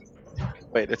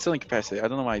 wait, it's still incapacitated. I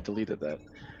don't know why I deleted that.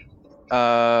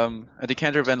 A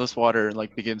decanter of endless water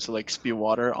like begins to like spew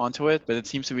water onto it, but it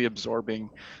seems to be absorbing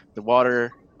the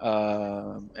water,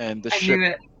 and the I ship knew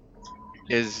it.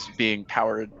 is being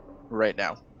powered right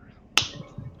now.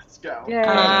 Let's go. Yay!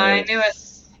 I knew it.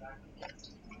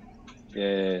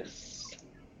 Yes.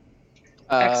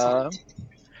 Excellent.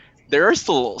 There are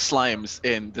still slimes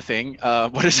in the thing.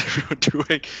 What is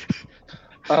everyone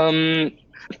doing?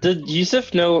 Did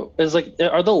Yusuf know?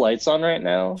 Are the lights on right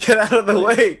now? Get out of the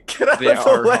way! Get out They of the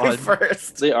are way on.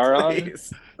 first! They are on?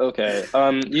 please. Okay.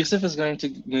 Yusuf is going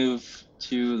to move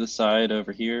to the side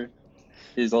over here.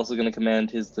 He's also going to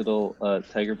command his little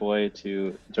tiger boy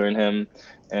to join him,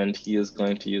 and he is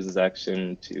going to use his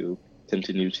action to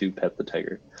continue to pet the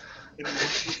tiger.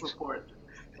 Emotional support.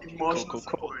 Emotional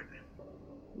support.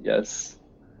 Yes.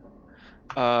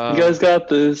 You You guys got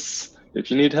this. If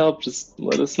you need help, just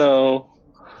let us know.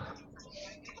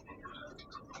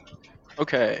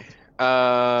 Okay.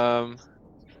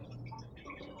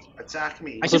 Attack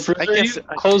me. I So guess- Bruiser, guess- you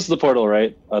closed the portal,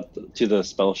 right? To the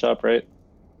spell shop, right?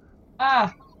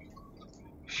 Ah.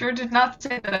 Sure did not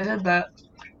say that I did that.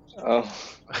 Oh.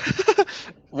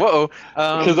 Whoa.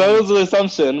 Because that was an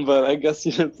assumption, but I guess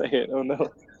you didn't say it. Oh no.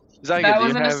 Zygon, That do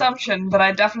was you an have- assumption, but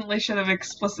I definitely should have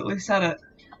explicitly said it.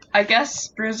 I guess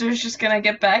Bruiser's just gonna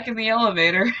get back in the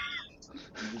elevator.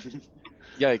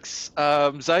 Yikes.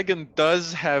 Zygon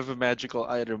does have a magical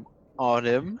item on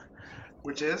him.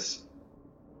 Which is?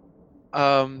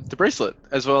 The bracelet,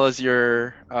 as well as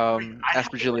your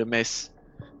Aspergillia mace.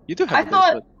 You do have I a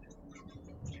thought- bracelet.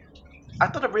 I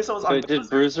thought the bracelet was on. Wait, did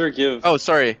Bruiser give? Oh,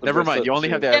 sorry. The Never mind. bracelet You only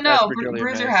have the Yeah, no, Aspergillia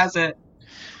Bruiser mace. has it.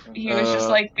 He was just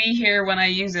like, be here when I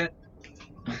use it.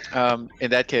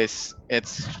 In that case,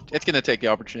 it's gonna take the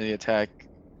opportunity attack.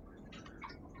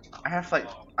 I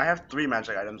have 3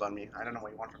 magic items on me. I don't know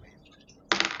what you want from me.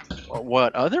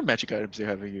 What other magic items do you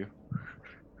have with you?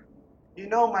 You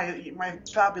know, my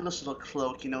fabulous little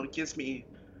cloak, it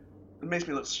makes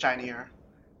me look shinier.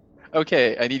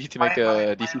 Okay, I need you to make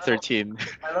a My DC little 13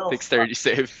 my little dexterity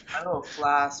save. my little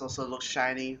flask also looks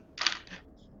shiny.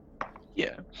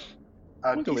 Yeah,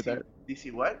 we'll go with that.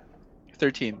 DC what?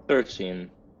 13. 13.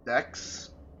 Dex.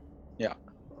 Yeah.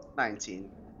 19.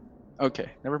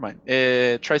 Okay, never mind.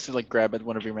 It tries to like grab at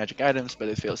one of your magic items, but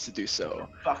it fails to do so.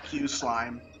 Fuck you,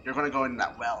 slime. You're gonna go in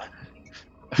that well.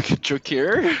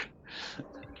 Jokir?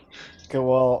 Okay,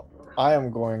 well, I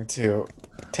am going to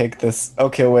take this.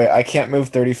 Okay, wait, I can't move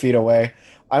 30 feet away.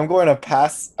 I'm going to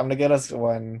pass. I'm gonna get us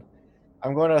one.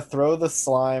 I'm going to throw the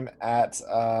slime at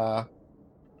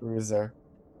Bruiser.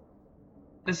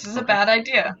 This is a bad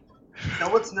idea.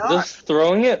 No, it's not. Just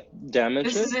throwing it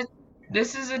damage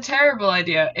This is a terrible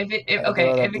idea. If it Throw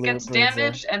that if it blue gets bruiser.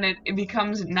 damaged and it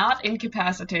becomes not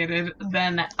incapacitated,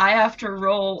 then I have to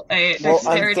roll a Well, I'm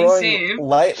dexterity throwing save.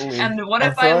 lightly. And what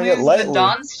I'm if I throwing it lose the lightly.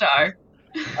 Dawn Star?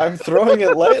 I'm throwing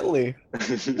it lightly.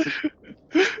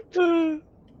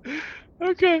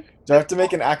 Okay. Do I have to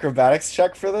make an acrobatics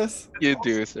check for this? You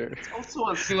do, sir. Also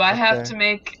a Do I have Okay. to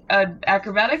make a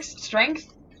acrobatics strength?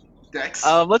 dex.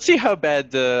 Let's see how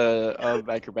bad the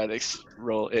acrobatics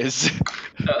roll is.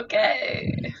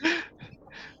 Okay.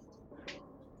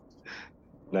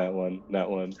 Not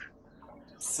one.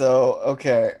 So,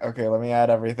 okay, let me add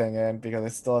everything in because I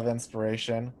still have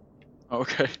inspiration.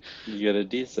 Okay. You get a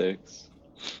d6.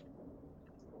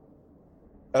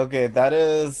 Okay, that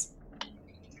is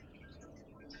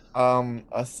an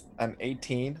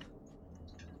 18.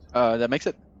 That makes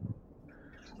it.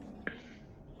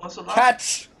 Also,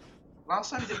 Catch! last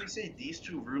time did we say these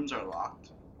two rooms are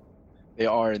locked? They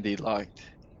are indeed locked.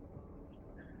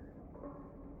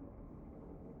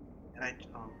 And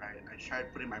I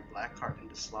tried putting my black card in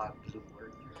the slot, it didn't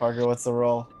work. Parker, what's the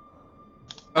roll?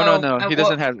 Oh, Oh, no, he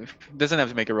well- doesn't have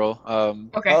to make a roll.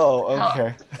 Okay. Oh, Hell-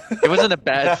 okay. It wasn't a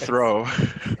bad Nice. throw.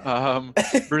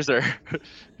 Bruiser.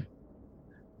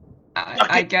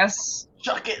 I guess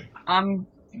Chuck it! I'm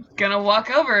gonna walk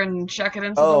over and chuck it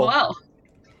into the Oh. well.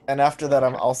 And after that,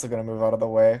 I'm also gonna move out of the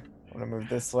way. I'm gonna move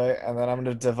this way, and then I'm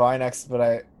gonna divine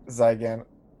expedite Zygan.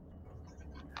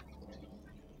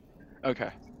 Okay.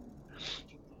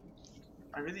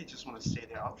 I really just want to stay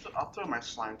there. I'll throw my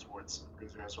slime towards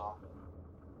Bruiser as well.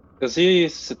 Is he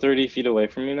 30 feet away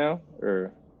from you now?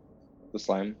 Or the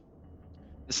slime?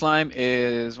 The slime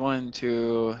is 1,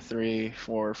 2, 3,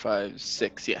 4, 5,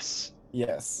 6. Yes.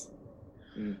 Yes.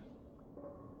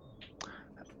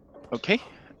 Okay.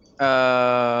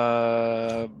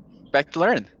 Back to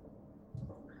Lauren.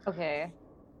 Okay.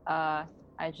 I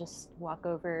just walk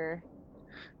over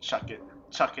Chuck it.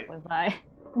 with my.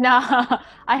 Nah,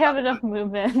 I have enough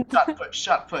movement.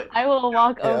 Shot put. I will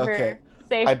walk Yeah, over okay.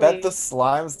 safely. I bet the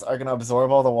slimes are gonna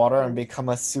absorb all the water and become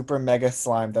a super mega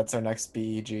slime. That's our next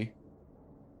BEG.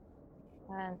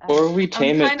 And Or we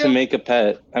tame it kind to of- make a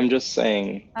pet. I'm just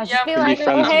saying. I just Yeah, feel be like,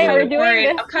 friends hey, with we're it. doing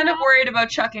this. I'm kind of now. worried about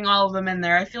chucking all of them in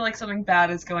there. I feel like something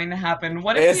bad is going to happen.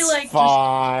 What if It's we like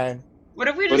fine. what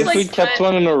if we What just if like we kept put,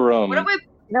 one in a room? what if we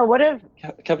No, what if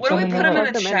Kept what if one we in put a him room? in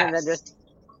a them in and then chest?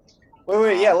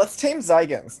 Wait, yeah, let's tame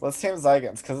Zygons.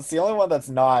 Because it's the only one that's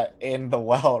not in the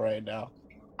well right now.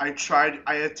 I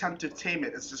attempt to tame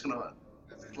it. It's just gonna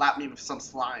slap me with some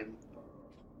slime.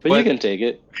 But you What? can take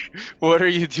it. What are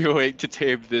you doing to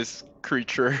tame this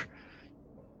creature?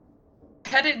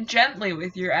 Pet it gently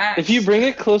with your axe. If you bring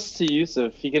it close to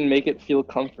Yusuf, he can make it feel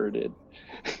comforted.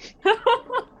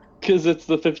 Because it's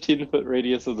the 15-foot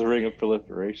radius of the ring of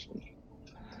proliferation.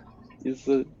 He's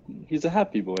a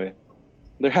happy boy.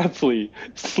 They're happily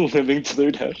living to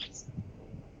their deaths.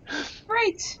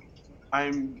 Great.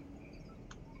 Can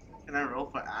I roll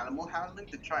for animal handling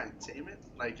to try and tame it?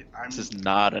 This is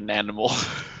not an animal.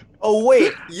 Oh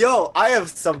wait, yo, I have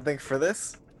something for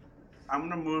this. I'm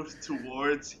gonna move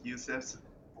towards Yusuf's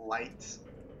light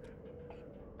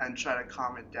and try to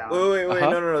calm it down. Wait, Uh-huh.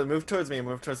 no, move towards me.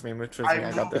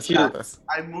 I got this.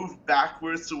 I move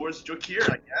backwards towards Jokir,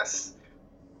 I guess.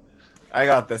 I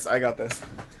got this.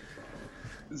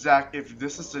 Zach, if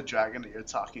this is the dragon that you're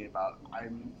talking about,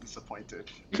 I'm disappointed.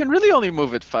 You can really only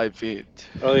move it 5 feet.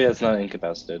 Oh yeah, it's not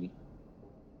incapacitated.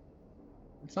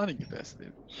 It's not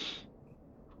incapacitated.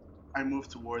 I move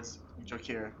towards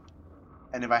Jokir.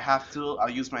 And if I have to, I'll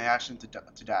use my action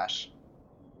to dash.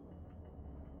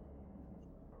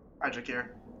 Hi, Jokir.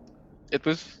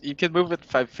 You can move it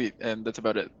 5 feet, and that's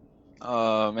about it.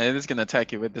 And it is gonna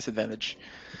attack you with disadvantage.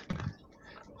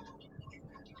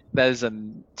 That is a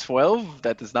 12.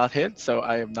 That does not hit, so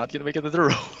I am not gonna make another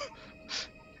roll.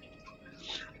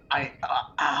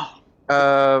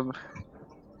 Ow.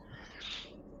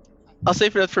 I'll say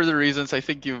for that further reasons, I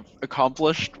think you've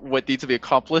accomplished what needs to be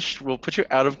accomplished. We'll put you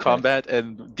out of combat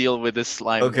and deal with this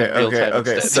slime Okay, in real okay, time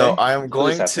okay. instead. So I am What is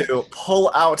going happening? to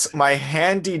pull out my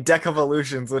handy deck of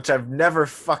illusions, which I've never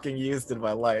fucking used in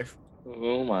my life.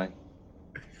 Oh my.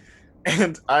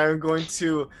 And I'm going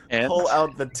to And pull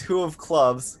out the 2 of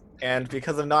clubs, and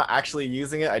because I'm not actually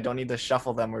using it, I don't need to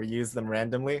shuffle them or use them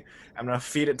randomly. I'm gonna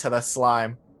feed it to the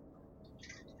slime.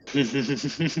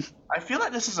 I feel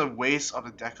like this is a waste of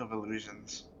a deck of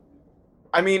illusions.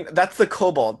 I mean, that's the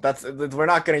kobold. We're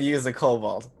not gonna use the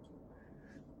kobold.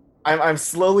 I'm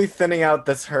slowly thinning out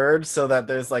this herd so that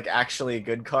there's like actually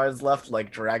good cards left,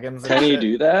 like dragons. And Can you shit.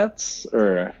 do that?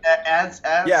 Or As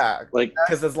Yeah, like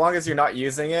because as long as you're not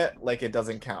using it, like it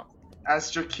doesn't count.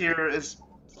 as Drakir is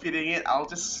feeding it, I'll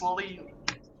just slowly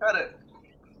cut it.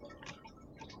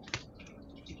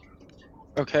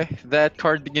 okay, that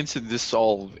card begins to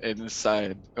dissolve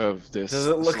inside of this Does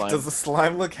it look? slime. Does the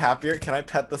slime look happier? Can I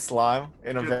pet the slime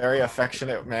in a very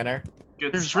affectionate manner?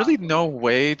 Good There's stuff. really no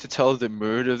way to tell the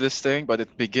mood of this thing, but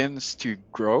it begins to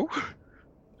grow.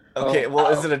 Okay, Oh, well,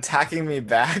 is ow. it attacking me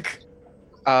back?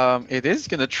 It is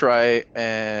gonna try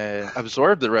and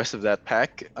absorb the rest of that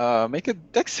pack. Make a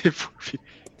dex save for me.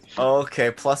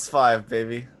 Okay, +5,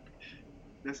 baby.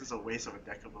 This is a waste of a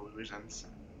deck of illusions.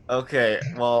 Okay,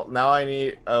 well, now I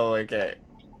need. Oh, okay.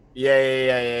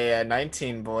 Yeah.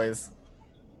 19, boys.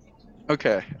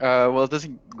 Okay. Well, it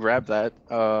doesn't grab that.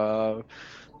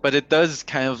 But it does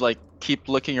kind of like keep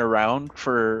looking around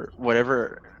for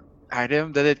whatever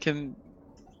item that it can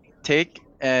take,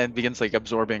 and begins like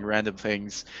absorbing random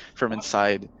things from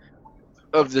inside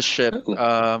of the ship.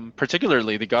 Ooh.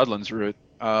 Particularly the Godland's root,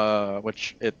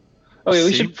 which it. Oh yeah,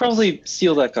 we should seems- probably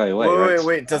seal that guy away, Wait, right?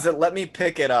 wait. Does it let me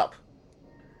pick it up?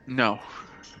 No.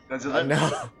 Does it let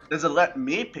No. Does it let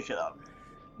me pick it up?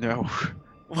 No.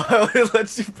 Why would it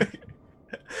let you pick it?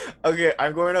 Okay,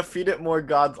 I'm going to feed it more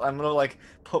gods. I'm gonna like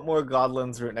put more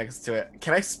Godland's root next to it.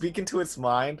 Can I speak into its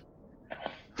mind?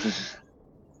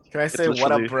 Can I say what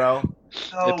literally- up, bro?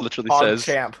 So, It literally Hog says.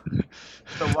 champ.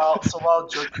 while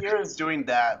Drakir is doing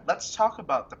that, let's talk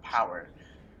about the power.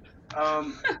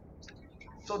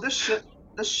 So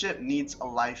this ship needs a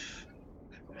life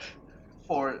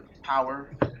for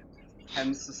power,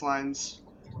 hence the slimes.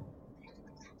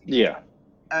 Yeah.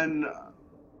 And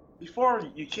before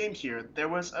you came here, there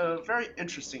was a very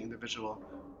interesting individual.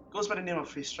 Goes by the name of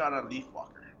Festrada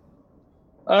Leafwalker.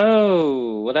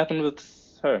 Oh, what happened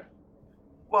with her?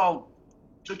 Well,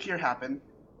 Drakir happened,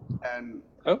 and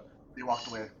Oh. they walked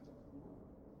away.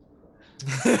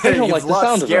 don't It's like a the lot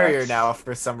sound of scarier that. now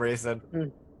for some reason.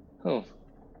 Oh.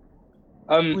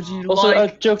 Would you Also,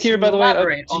 like joke here, to by the way.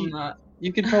 elaborate on that?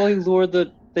 You could probably lure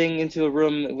the thing into a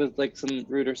room with like some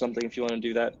root or something if you want to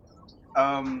do that.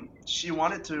 She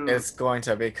wanted to. It's going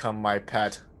to become my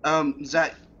pet.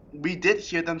 Zach, we did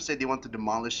hear them say they want to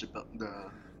demolish the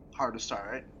Heart of Star,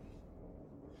 right?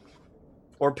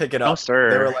 Or pick it No, up. sir.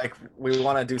 They were like, we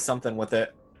want to do something with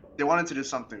it. They wanted to do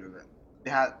something with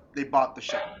it. They bought the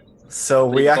ship. So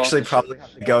They we bought actually the ship. probably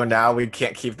have to go now. We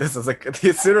can't keep this as a.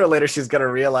 Sooner or later, she's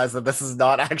gonna realize that this is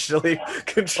not actually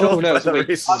controlled Oh no! by So the wait.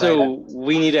 race. So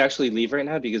we need to actually leave right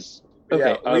now because.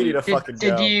 Okay. Yeah, we need to Did, fucking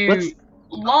did go. you Let's-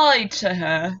 lie to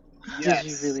her? Yes.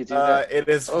 Did you really do that? It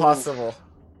is Oh. possible.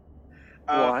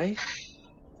 Why?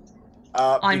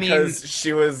 I Because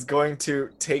she was going to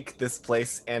take this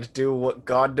place and do what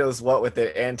God knows what with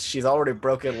it, and she's already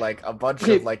broken like a bunch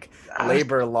Okay, of like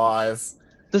labor laws.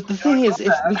 The thing is,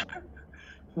 if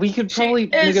we could She probably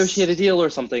is- negotiate a deal or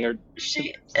something, or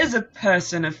She is a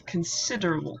person of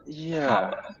considerable yeah.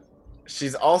 power.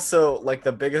 She's also like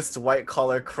the biggest white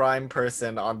collar crime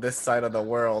person on this side of the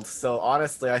world. So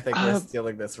honestly, I think we're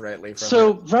stealing this rightly from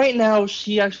So her. right now,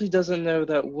 she actually doesn't know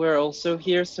that we're also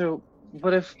here. So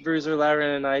what if Bruiser,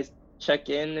 Laren, and I check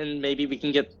in, and maybe we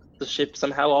can get the ship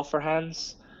somehow off our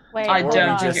hands? Wait, I Or hold don't we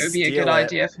on. think just it would be a steal good it.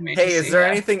 idea for me to Hey, see is there her.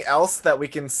 anything else that we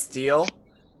can steal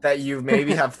that you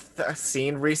maybe have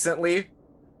seen recently?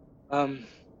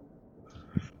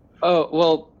 Oh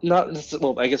well, not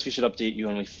well. I guess we should update you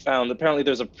when we found. Apparently,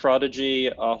 there's a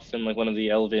prodigy off in like one of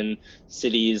the Elven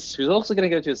cities who's also going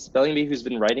to go to a spelling bee. Who's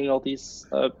been writing all these?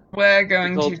 We're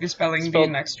going Called- to the spelling bee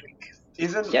spelled- next week.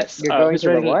 Isn't Yes, You're going who's to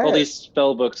the writing all what? these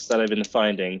spell books that I've been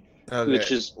finding. Okay,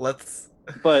 Which is- let's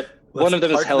But one of them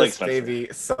is park hella this expensive. baby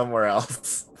somewhere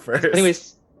else first.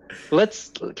 Anyways,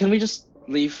 can we just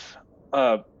leave?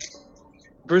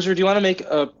 Bruiser, do you want to make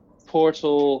a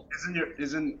portal?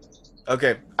 isn't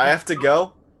Okay, I have to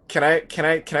go. Can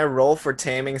I roll for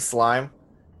taming slime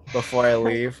before I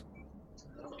leave?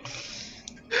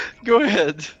 Go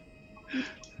ahead. I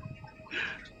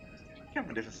can't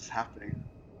believe this is happening.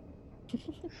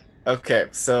 Okay,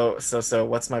 so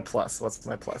what's my plus? What's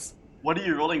my plus? What are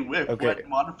you rolling with? Okay. What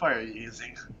modifier are you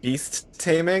using? Beast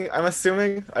taming, I'm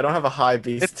assuming? I don't have a high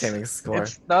beast It's taming score.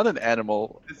 it's not an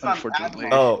animal, It's not an unfortunately.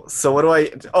 animal. Oh, so what do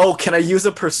I... Oh, can I use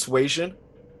a persuasion?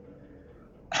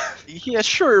 Yeah,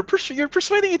 sure. You're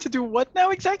persuading it to do what now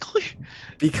exactly?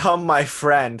 Become my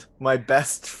friend. My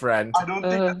best friend. I don't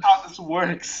think that's how this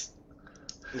works.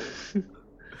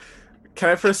 Can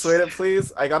I persuade it,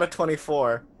 please? I got a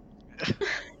 24.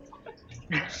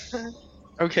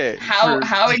 Okay.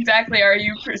 How exactly are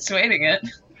you persuading it?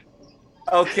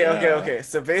 Okay.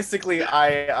 So basically,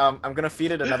 I'm gonna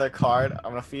feed it another card.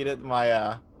 I'm gonna feed it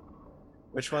my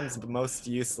which one's the most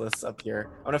useless up here?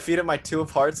 I'm gonna feed it my 2 of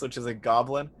hearts, which is a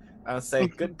goblin. I'm gonna say,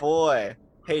 good boy.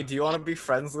 Hey, do you want to be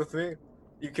friends with me?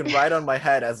 You can ride on my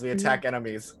head as we attack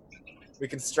enemies. We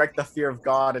can strike the fear of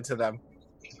God into them.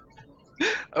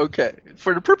 Okay,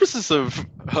 for the purposes of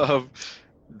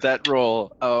that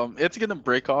roll, it's gonna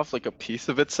break off like a piece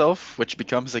of itself, which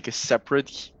becomes like a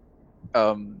separate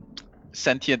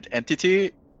sentient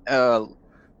entity,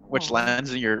 which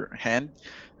lands in your hand,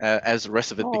 as the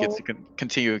rest of it begins to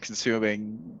continue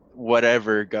consuming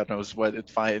whatever God knows what it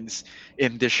finds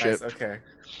in this ship. Nice, okay.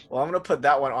 Well, I'm gonna put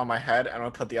that one on my head, and I'm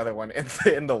gonna put the other one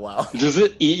in the well. Does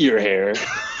it eat your hair?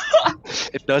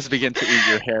 It does begin to eat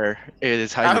your hair. It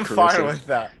is highly I'm corrosive. fine with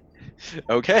that.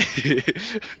 Okay.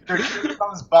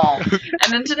 Becomes bald.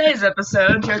 And in today's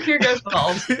episode, Jokir goes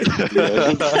bald.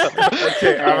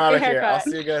 Okay, I'm out of here. I'll Haircut.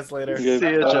 see you guys later. See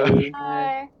ya, Joe.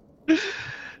 Hi. Do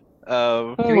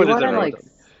we What is want to it? like?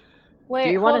 Wait,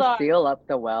 Do you hold want to on. seal up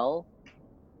the well,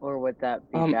 or would that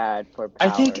be bad for power?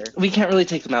 I think we can't really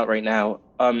take them out right now.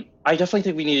 I definitely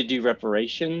think we need to do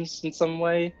reparations in some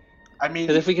way. I mean,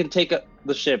 Because if we can take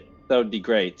the ship, that would be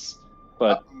great.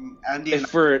 But Andy and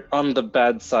if we're on the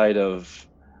bad side of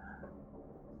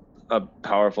a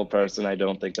powerful person, I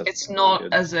don't think that's It's really not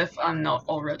good. as if I'm not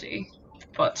already,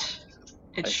 but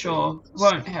it I see. sure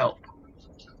won't help.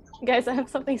 Guys, I have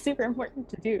something super important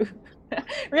to do.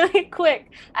 Really quick.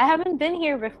 I haven't been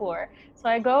here before. So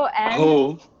I go and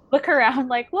Oh, look around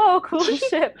like, whoa, cool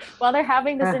ship, while they're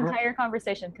having this entire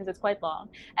conversation because it's quite long.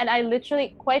 And I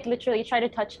quite literally try to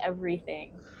touch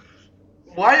everything.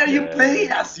 why are you Yeah. playing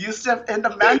as Yusuf in the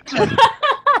mansion?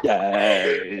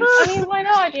 yes. I mean, why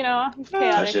not, you know? It's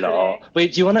chaotic Touch it today. all.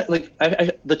 Wait, do you want to like?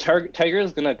 The tiger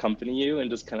is gonna accompany you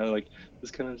and just kind of like,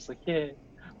 yeah,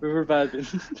 we're vibing.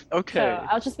 Okay. So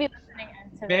I'll just be listening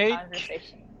into the Make-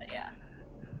 conversation. But yeah.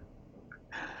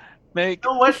 Make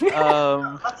You know what?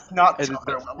 Let's not an tell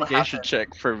her what will investigation happen.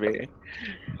 check for me.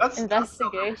 Let's not tell her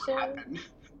what will Investigation?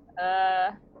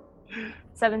 happen.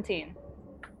 17.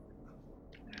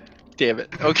 Damn it.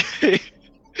 Okay.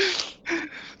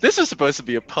 This was supposed to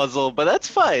be a puzzle, but that's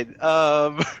fine.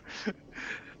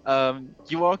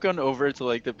 You walk on over to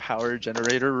like the power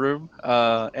generator room,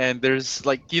 and there's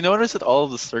like, you notice that all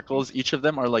of the circles, each of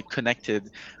them are like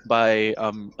connected by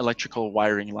electrical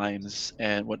wiring lines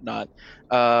and whatnot.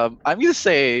 I'm gonna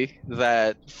say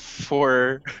that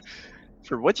for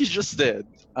what you just did,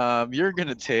 you're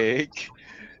gonna take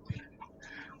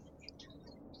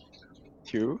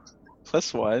 2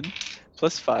 plus 1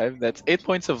 plus 5. That's 8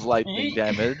 points of lightning Yeet.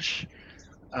 damage.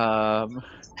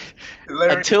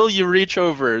 Larry, Until you reach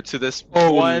over to this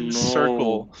Oh, one no.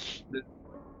 circle.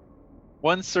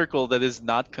 One circle that is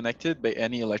not connected by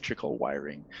any electrical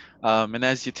wiring. And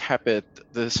as you tap it,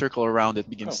 the circle around it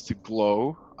begins to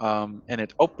glow, and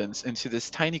it opens into this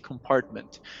tiny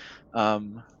compartment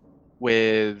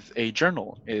with a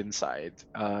journal inside.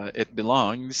 It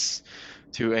belongs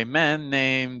to a man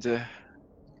named,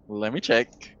 let me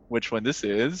check which one this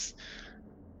is,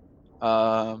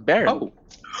 Baron.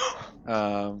 Oh,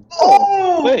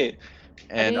 oh, wait,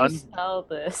 How And do you spell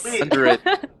this? Wait. under it,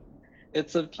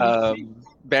 it's a PC.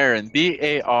 Baron,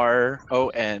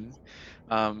 Baron.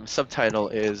 Subtitle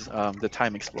is The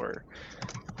Time Explorer.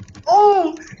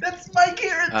 oh, that's my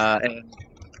carrot. And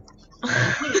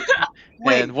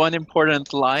Wait, and one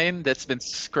important line that's been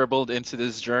scribbled into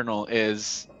this journal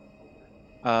is,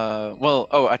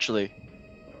 actually,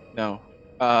 no.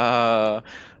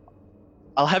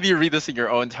 I'll have you read this in your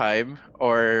own time,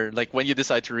 or like when you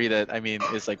decide to read it. I mean,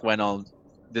 it's like when I'll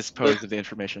dispose of the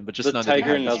information. But just The know that you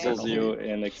tiger have this nuzzles journal. you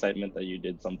in excitement that you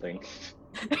did something.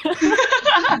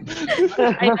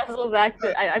 I nuzzle back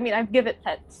to. I mean, I give it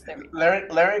pets. There we go.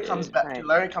 Larry comes back. Right.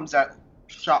 Larry comes out,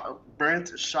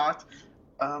 burnt, shocked.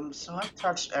 So I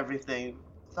touched everything.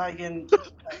 Like, you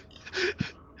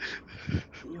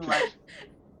like,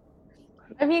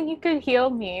 I mean, you could heal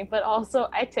me, but also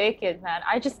I take it, man.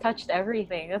 I just touched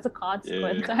everything. That's a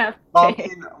consequence Yeah. I have to well,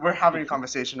 take. we're having a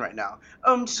conversation right now.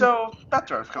 So back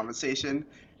to our conversation.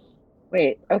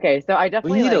 Wait, okay, so I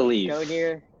definitely need to like leave. go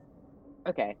near.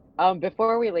 Okay,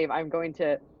 before we leave, I'm going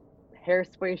to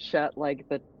hairspray shut like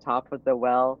the top of the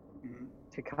well Mhm.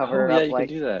 to cover Oh yeah, up you like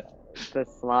can do that. the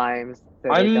slimes so they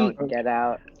I'm- don't get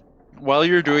out. While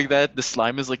you're doing that, the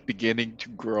slime is like beginning to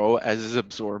grow as it's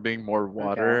absorbing more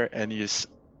water, and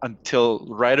until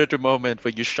right at the moment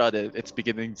when you shut it, it's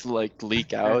beginning to like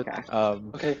leak out. Okay.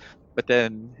 Okay. But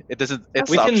then it doesn't. It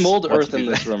We can stops mold once earth you in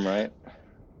do this that. room, right?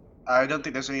 I don't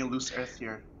think there's any loose earth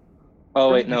here.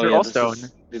 Oh wait, no, These are yeah, all this stone.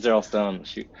 is these are all stone.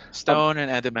 Shoot. Stone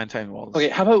and adamantine walls. Okay,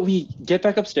 how about we get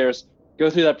back upstairs, go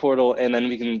through that portal, and then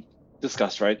we can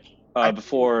discuss, right?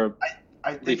 Before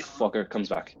I think Leaf Walker comes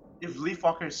back. if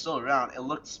Leafwalker is still around, it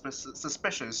looks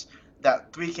suspicious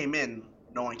that 3 came in,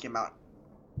 no one came out.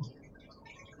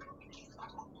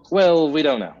 Well, we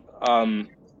don't know.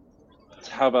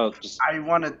 How about just?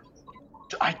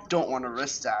 I don't want to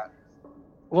risk that.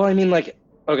 Well, I mean, like,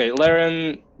 okay,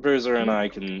 Laren, Bruiser, and I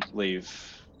can leave.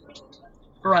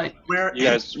 Right. Where You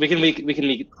guys, we can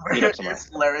meet up somewhere.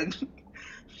 is Laren?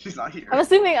 She's not here. I'm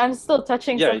assuming I'm still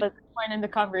touching Yeah. stuff at this point in the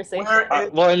conversation.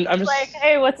 Well, I'm just Like,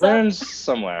 hey, what's up? Laren's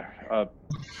somewhere.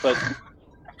 But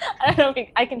I don't know if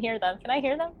I can hear them. Can I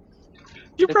hear them?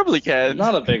 You probably can.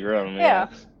 not a big room. Yeah.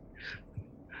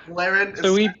 Laren,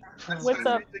 So we. What's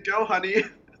up? to go, honey.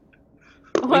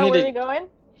 Where need were to- we going?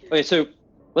 Okay, so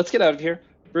let's get out of here,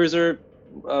 Bruiser.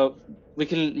 We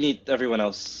can meet everyone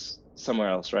else somewhere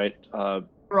else, right?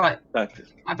 Right. Back.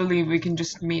 I believe we can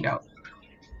just meet up.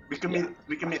 We can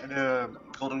meet the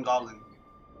Golden Goblin.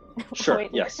 Sure.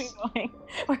 Wait, Yes. Where are we going?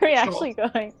 Where are we actually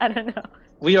going? I don't know.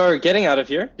 We are getting out of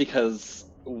here because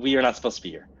we are not supposed to be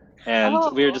here, and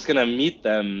we are Oh. just gonna meet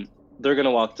them. They're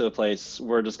gonna walk to a place.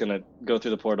 We're just gonna go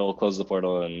through the portal, close the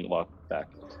portal, and walk back.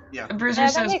 Bruiser Yeah,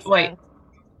 that says, makes wait, sense.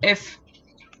 if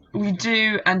we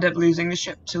do end up losing the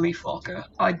ship to Leafwalker,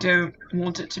 I don't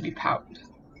want it to be powered.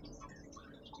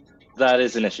 That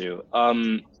is an issue.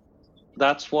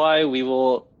 That's why we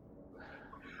will.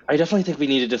 I definitely think we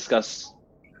need to discuss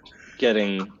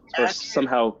getting or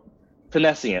somehow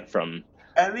finessing it from.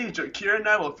 Annie, Kira and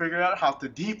I will figure out how to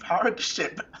depower the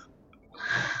ship.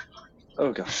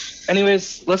 Oh god.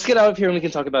 Anyways, let's get out of here and we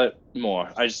can talk about it more.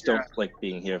 I just don't like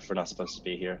being here if we're not supposed to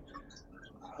be here.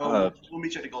 We'll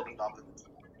meet you at the Golden Goblin.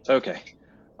 Okay.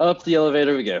 Up the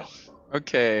elevator we go.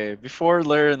 Okay, before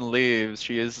Laren leaves,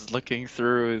 she is looking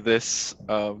through this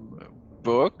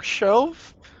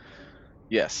bookshelf.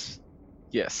 Yes.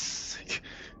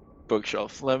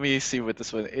 Bookshelf. Let me see what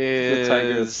this one is. The tiger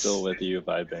is still with you,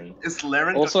 vibing. Is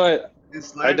Laren? Also,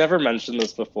 is I never mentioned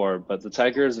this before, but the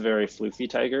tiger is a very floofy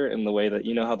tiger in the way that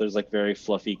you know how there's like very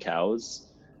fluffy cows,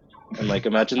 and like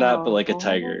imagine that, but like a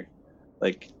tiger,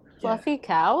 like Fluffy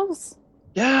cows?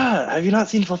 yeah. Have you not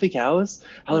seen fluffy cows?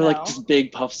 How they're like No. just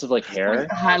big puffs of like hair.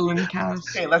 Highland cows.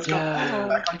 Okay, let's go Yeah.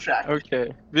 back on track.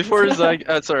 Okay. Before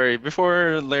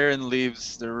before Laren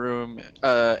leaves the room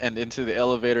and into the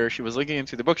elevator, she was looking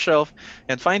into the bookshelf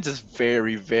and finds this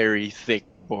very, very thick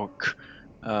book.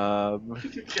 Carrying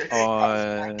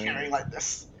like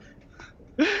this.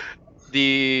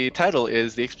 The title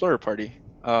is The Explorer Party.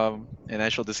 And I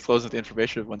shall disclose the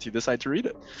information once you decide to read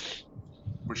it.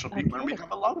 We shall be when we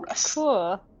have a long rest.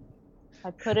 Cool.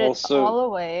 I put it Also- all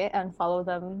away and follow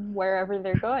them wherever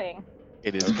they're going.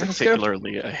 It is Okay, let's go.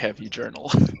 particularly a heavy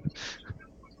journal.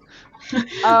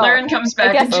 Laren comes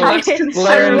back and she I looks guess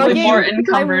considerably more I'm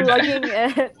encumbered. lugging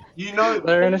it. You know,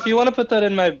 Laren, if you want to put that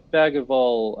in my bag of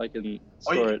all, I can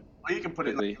Oh, store it. or you can put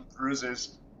it in quickly. like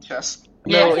Bruiser's chest.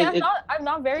 Yeah, No, Actually, it- I'm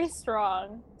not very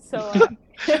strong, so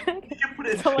You can put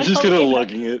it. Someone I'm just help gonna me.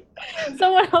 lugging it.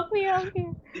 Someone help me out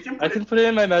here. You can I put can it. put it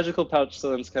in my magical pouch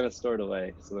so it's kind of stored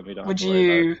away, so then we don't. Would have to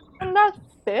worry you I'm not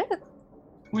fit.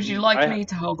 would you like I- me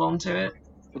to hold on to it? About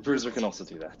it. The Bruiser can also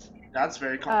do that. That's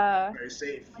very very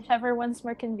safe. Whichever one's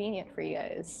more convenient for you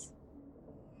guys.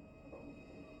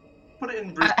 Put it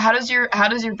in Bruiser. How does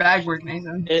your bag work,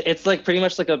 Nathan? It's like pretty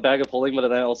much like a bag of holding, but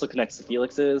then it also connects to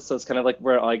Felix's, so it's kind of like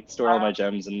where I store all my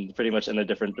gems and pretty much in a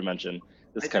different dimension.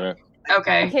 This kind of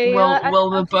Okay. Okay, will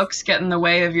the I'll books get in the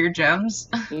way of your gems?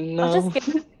 no. I'll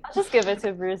just give it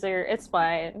to Bruiser. It's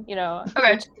fine. You know,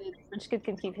 Okay. Rich Kid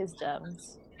can keep his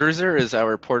gems. Bruiser is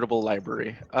our portable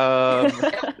library.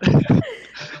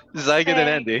 Zygon and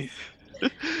Andy.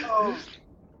 Oh,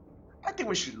 I think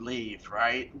we should leave,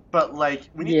 right? But like,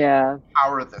 we need Yeah. to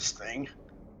power this thing.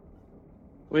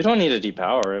 We don't need to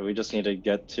depower it. We just need to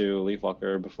get to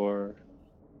Leafwalker before.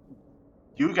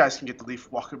 You guys can get the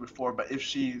Leaf Walker before, but if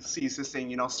she sees this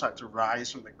thing, start to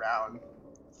rise from the ground,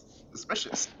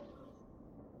 suspicious.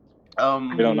 We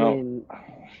don't know mean,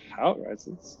 how it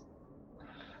rises.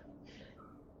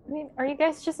 I mean, are you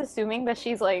guys just assuming that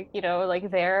she's like, like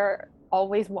there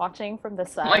always watching from the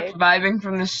Like side. vibing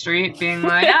from the street, being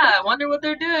like, "Yeah, I wonder what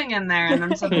they're doing in there," and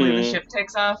then suddenly the ship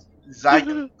takes off.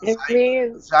 Zygon I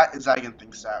mean, Zygon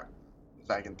thinks that.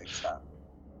 Zygon thinks that.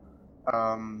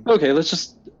 Okay, let's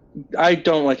just. I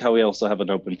don't like how we also have an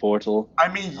open portal. I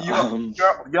mean, Um,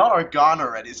 y'all are gone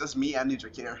already. It's just me and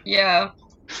Nidrakir. Yeah.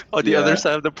 On the Yeah. other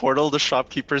side of the portal, the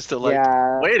shopkeeper's still like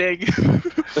yeah. waiting.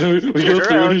 we go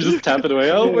through and we just tap it away.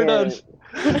 Oh, we're done.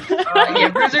 Yeah,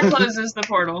 Bruiser closes the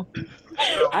portal.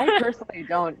 I personally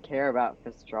don't care about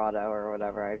Fistrado or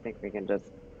whatever. I think we can just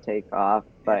take off,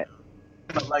 but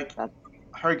But like That's-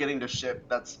 her getting the ship,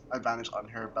 that's advantage on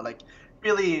her. But like,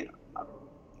 really,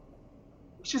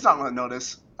 she's not gonna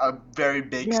notice a very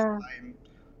big Yeah. slime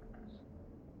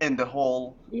in the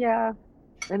hole. yeah.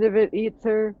 And if it eats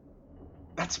her,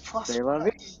 That's plus They for love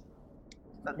it. us.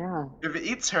 yeah, If it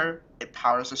eats her, it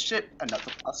powers the ship, and that's a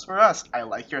plus for us. I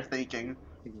like your thinking.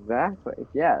 exactly.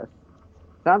 Yes.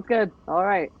 Sounds good. All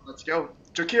right, Let's go,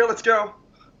 Drakir. Let's go.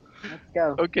 let's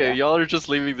go. Okay, Yeah. y'all are just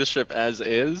leaving the ship as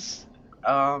is.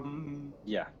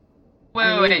 Yeah. Wait,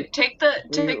 I wait, mean, take the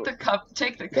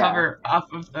Yeah. cover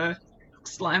off of the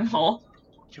slime hole.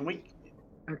 Can we?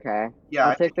 Okay. Yeah,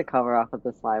 I'll take the cover off of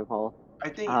the slime hole. I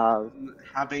think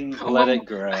having Let it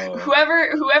grow.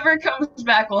 Whoever comes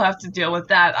back will have to deal with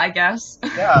that, I guess.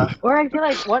 yeah. Or I feel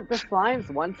like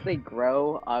once they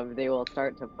grow, they will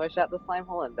start to push at the slime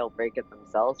hole and they'll break it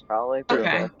themselves, probably. through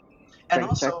Okay. the And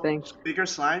strength check also, thing. bigger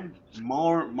slime,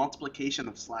 more multiplication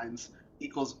of slimes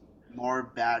equals more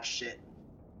bad shit.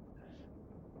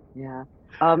 Yeah.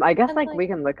 I guess And, like like- we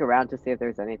can look around to see if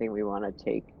there's anything we want to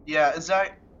take. Yeah, is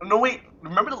that? No, wait.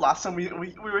 Remember the last time we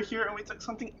were here and we took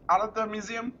something out of the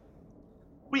museum?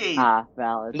 We ate. Ah,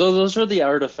 valid. Those are the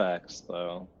artifacts,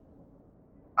 though.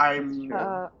 I'm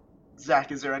Uh,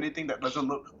 Zach. Is there anything that doesn't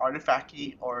look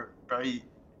artifacty or very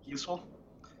useful?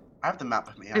 I have the map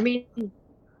with me. I mean,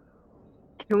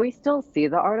 can we still see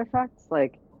the artifacts?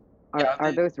 Like, Yeah,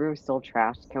 are they- those rooms still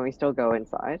trashed? Can we still go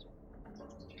inside?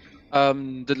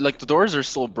 The doors are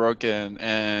still broken,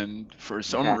 and for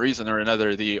some Okay. reason or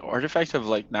another, the artifacts have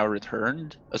like now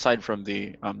returned. Aside from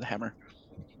the hammer.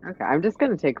 Okay, I'm just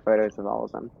gonna take photos of all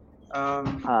of them.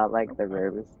 Like the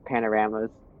rooms,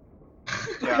 panoramas.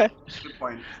 yeah, good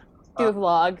point. do a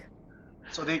vlog.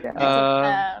 So they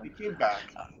Yeah. they came back.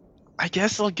 I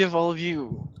guess I'll give all of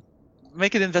you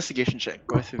make an investigation check,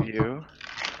 both of you.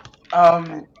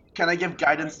 Can I give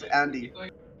guidance to Andy?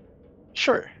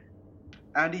 Sure.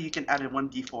 Andy, you can add a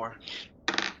 1d4.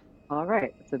 All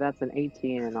right, so that's an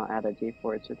 18, and I'll add a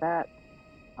D4 to that.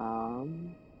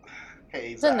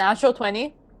 Hey, It's a Zach, natural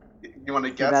 20. you want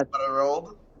to guess that's- what I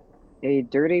rolled? A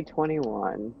dirty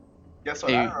 21. Guess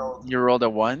what You, I rolled? you rolled a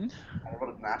 1. I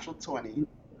rolled a natural 20.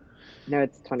 No,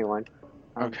 it's 21.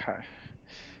 Okay.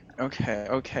 Okay.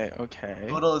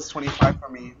 Total is 25 for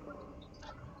me.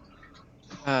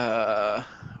 Wow.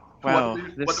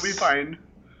 What do we find?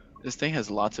 This thing has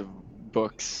lots of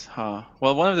books, huh?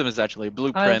 Well, one of them is actually a I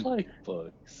blueprint. like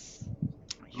books.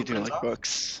 You do Blueprints like off?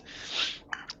 books.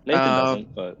 Nathan Um,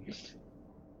 doesn't, but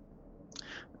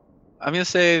I'm gonna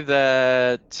say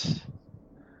that.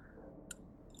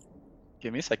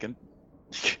 Give me a second.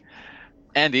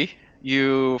 Andy,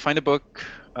 you find a book,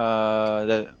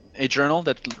 a journal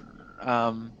that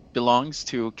belongs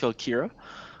to Kilkira,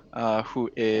 who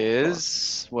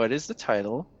is, what is the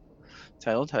title?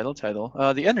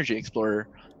 The Energy Explorer.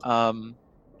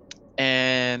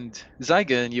 And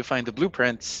Zygon, you find the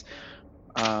blueprints,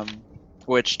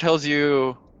 which tells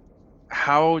you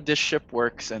how this ship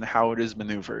works and how it is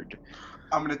maneuvered.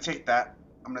 I'm gonna take that.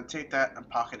 I'm gonna take that and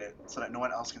pocket it so that no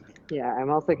one else can take it. Yeah, I'm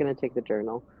also gonna take the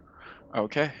journal.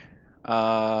 Okay.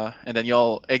 And then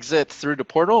y'all exit through the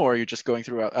portal, or are you just going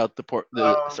through out the port?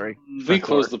 Sorry. we front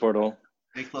close door? the portal.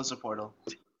 They close the portal.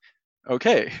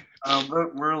 Okay.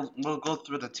 We'll go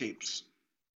through the tapes.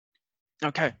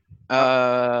 Okay.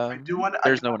 I do want.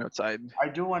 There's no one outside. I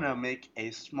do want to make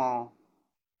a small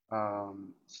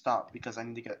stop because I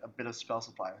need to get a bit of spell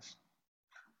supplies.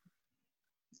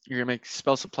 You're gonna make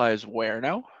spell supplies where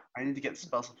now? I need to get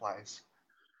spell supplies.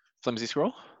 Flimsy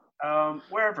scroll.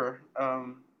 Wherever.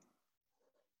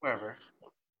 Wherever.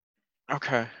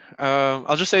 Okay.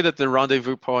 I'll just say that the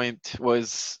rendezvous point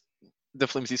was the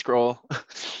flimsy scroll.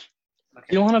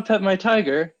 Okay. You want to pet my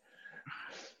tiger?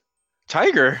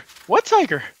 Tiger? What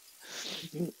tiger?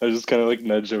 I just kind of like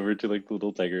nudge over to like the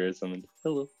little tiger I summoned.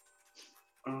 Hello.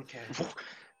 Okay.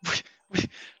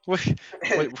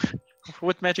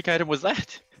 What magic item was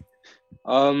that?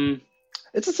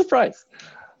 It's a surprise.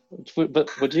 But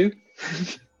would you?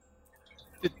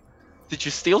 Did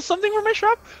you steal something from my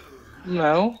shop?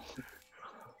 No.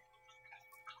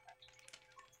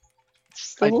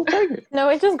 Just the little tiger. No,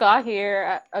 it just got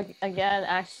here again.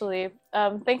 Actually,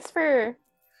 thanks for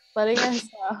letting us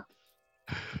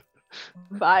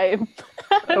vibe.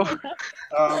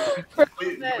 For a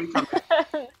we bit. come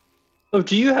Oh,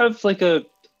 do you have like a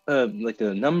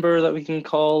number that we can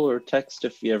call or text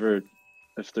if there's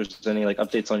any like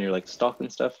updates on your like stock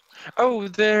and stuff? Oh,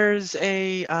 there's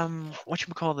a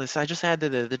whatchamacallit. I just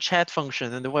added the chat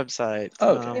function in the website.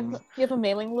 Oh, okay. You have a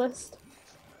mailing list?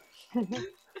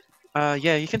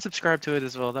 Yeah, you can subscribe to it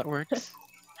as well. That works.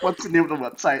 What's the name of the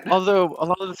website? Although a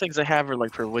lot of the things I have are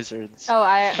like for wizards. Oh,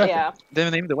 yeah. The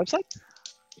name of the website?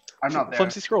 I'm not there.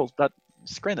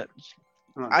 FlimsyScrolls.screenit.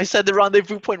 Oh. I said the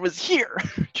rendezvous point was here.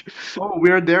 Oh,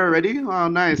 we're there already? Oh,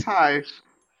 nice. Hi.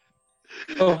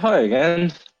 Oh, hi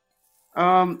again.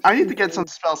 I need to get some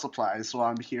spell supplies while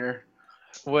I'm here.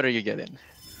 What are you getting?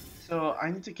 So I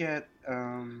need to get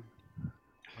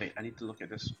wait, I need to look at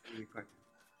this really quick.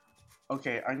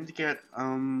 Okay, I need to get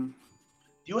do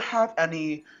you have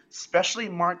any specially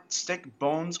marked stick,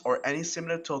 bones, or any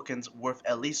similar tokens worth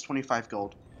at least 25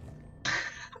 gold?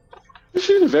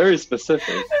 Very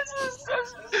specific.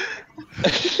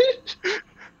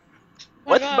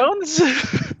 What God. bones? Do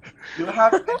you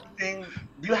have anything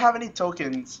do you have any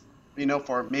tokens,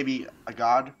 for maybe a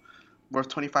god worth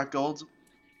 25 gold?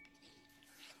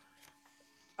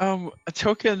 A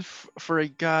token for a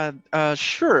god.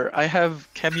 Sure. I have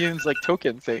Camune's like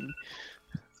token thing.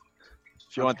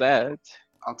 If you want that.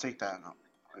 I'll take that.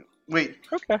 Wait,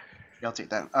 Okay. yeah, I'll take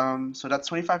that. So that's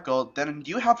 25 gold. Then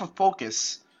do you have a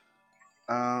focus?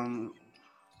 Where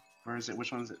is it?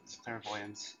 Which one is it? It's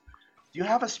clairvoyance. Do you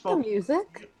have a The spell? Do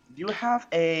music? you have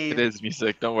a? It is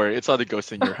music. Don't worry. It's all the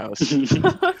ghosts in your house.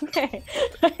 Okay.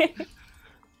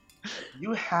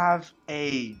 You have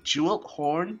a jeweled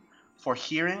horn for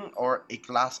hearing or a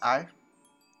glass eye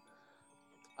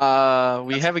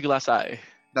We have a glass eye.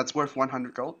 that's worth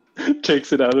 100 gold.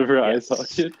 Takes it out of her eye Yes.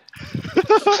 socket.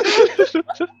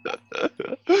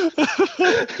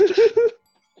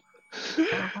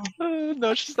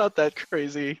 No, she's not that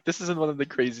crazy. This isn't one of the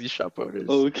crazy shop owners.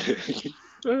 Okay.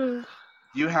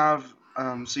 You have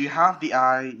so you have the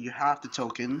eye, you have the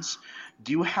tokens.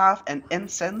 Do you have an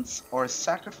incense or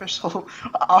sacrificial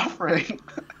offering?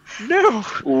 No,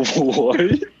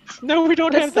 What? no, we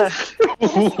don't have that.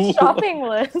 Shopping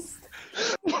list.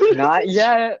 Not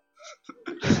yet.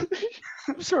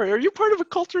 I'm sorry. Are you part of a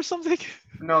cult or something?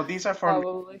 No, these are for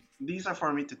Probably. these are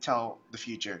for me to tell the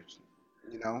future.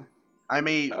 I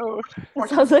may. Oh, It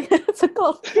sounds like it's a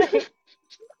cult thing.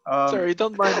 sorry.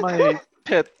 Don't mind my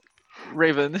pet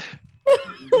raven.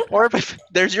 Or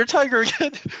there's your tiger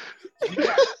again.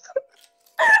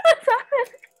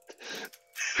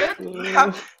 Do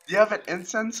you have an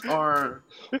incense or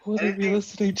What are we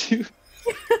listening to?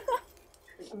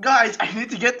 guys? I need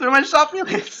to get through my shopping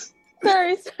list.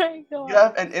 sorry, go You on.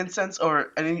 have an incense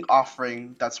or any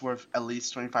offering that's worth at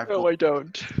least 25 No, gold. I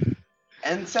don't.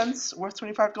 Incense worth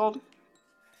 25 gold?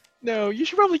 No, you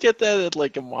should probably get that at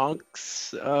like a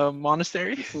monk's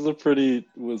monastery. This is a pretty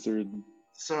wizard.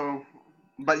 So,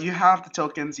 but you have the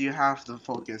tokens, you have the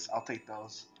focus. I'll take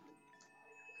those.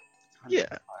 Yeah.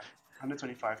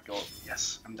 125 gold.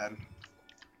 Yes, I'm done.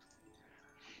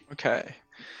 Okay.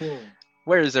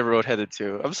 Where is everyone headed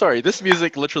to? I'm sorry, this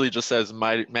music literally just says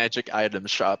my magic item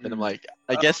shop, and I'm like,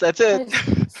 I guess that's it.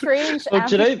 Strange Oh,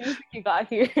 did I- music you got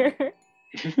here.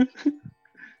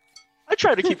 I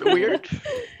try to keep it weird.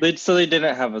 So they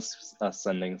didn't have a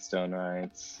sending stone,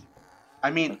 right? I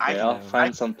mean, Okay, I'll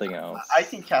find something else. I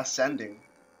can cast sending.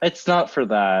 It's not for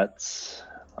that.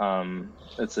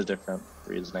 It's a different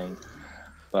reasoning.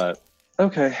 But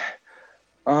okay.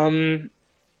 I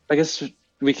guess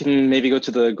we can maybe go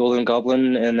to the Golden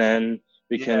Goblin and then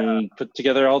we can put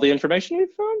together all the information we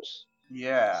found.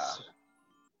 Yeah.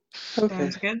 Okay.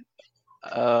 Sounds good.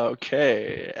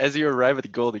 Okay, as you arrive at the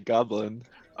Golden Goblin,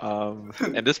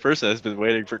 and this person has been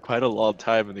waiting for quite a long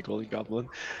time in the Golden Goblin,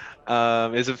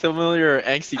 is a familiar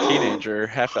angsty teenager,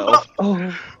 half elf.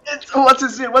 Oh, What's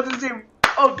his name? What's his name?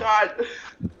 Oh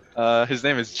God. His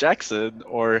name is Jackson,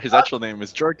 or his actual name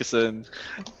is Jorgensen.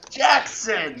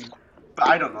 Jackson. But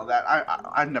I don't know that.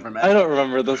 I've never met. I him. don't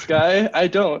remember this guy. I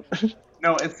don't.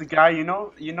 No, it's the guy. You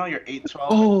know your 812.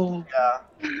 Oh.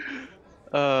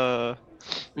 Yeah.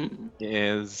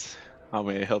 Yes. How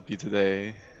may I help you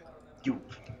today? You.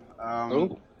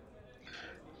 Oh.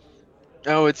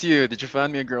 Oh, it's you. Did you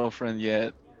find me a girlfriend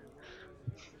yet?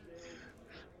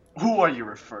 Who are you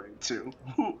referring to?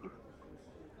 Who?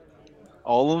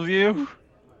 All of you?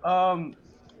 Um.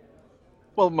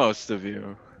 Well, most of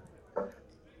you.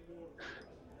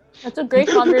 That's a great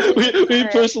conversation.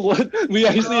 we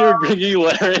actually are bringing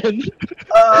Laren.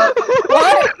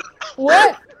 What?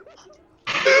 What?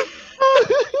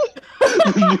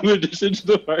 The new addition to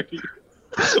the party.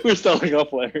 We're selling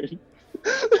off Larry.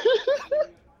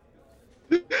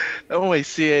 Oh, I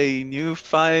see a new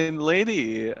fine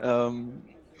lady.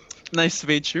 Nice to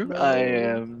meet you. I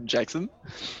am Jackson.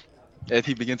 And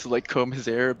he begins to like comb his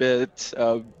hair a bit,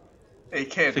 Hey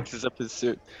kid. fixes up his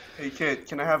suit. Hey kid.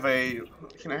 Can I have a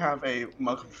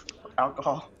mug of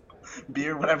alcohol,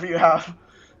 beer, whatever you have?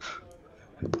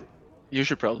 You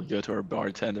should probably go to our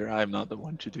bartender. I'm not the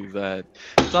one to do that.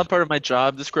 It's not part of my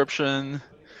job description.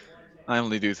 I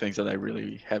only do things that I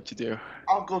really have to do.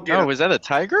 I'll go get. Oh, is that a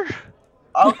tiger?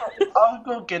 I'll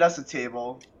go get us a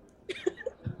table.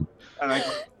 And I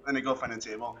go find a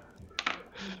table.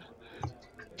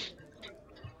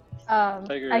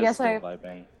 Tiger I is guess still I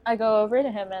vibing. go over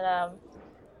to him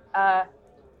and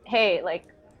hey, like,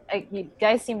 you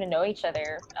guys seem to know each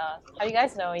other. How do you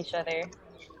guys know each other?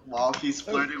 While he's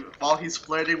flirting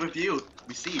with you,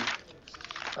 we see.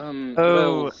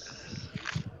 Oh,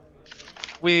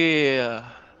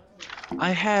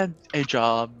 I had a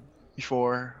job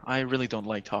before. I really don't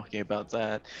like talking about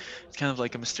that. It's kind of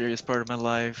like a mysterious part of my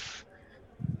life.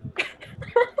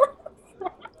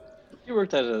 You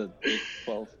worked at a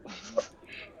 12.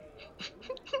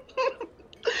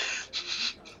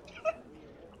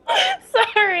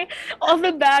 Sorry, all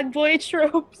the bad boy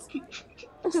tropes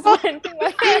just went through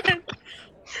my head.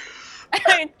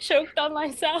 I choked on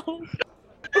myself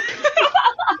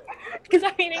because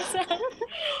I'm eating sound.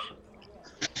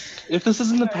 If this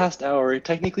is in the past hour,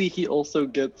 technically he also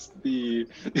gets the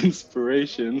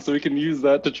inspiration, so we can use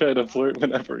that to try to flirt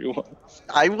whenever he wants.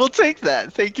 I will take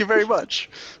that. Thank you very much.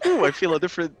 Ooh, I feel a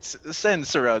different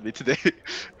sense around me today.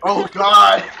 Oh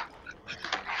God!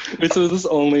 Wait, so is this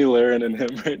only Laren and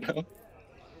him right now?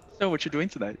 So, what you doing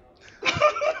tonight?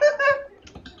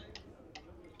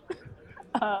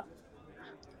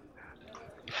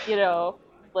 You know,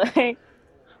 like,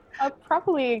 I'm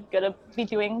probably gonna be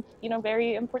doing,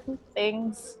 very important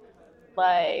things,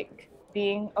 like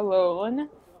being alone.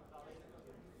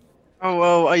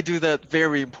 Oh, I do that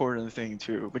very important thing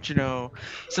too. But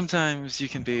sometimes you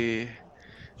can be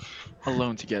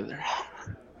alone together.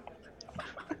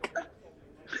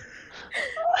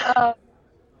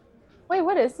 Wait,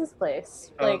 what is this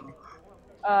place? Like,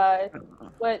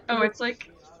 what? Oh, it's like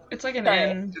an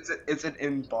Sorry. inn. It's an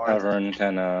inn bar. Tavern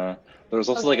kinda. There's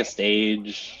also like a Okay.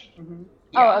 stage. Mhm.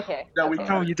 Oh, okay. That we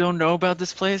okay. Oh, you don't know about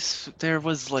this place? There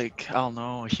was like, I don't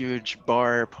know, a huge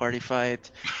bar party fight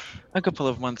a couple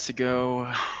of months ago.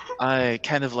 I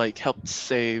kind of like helped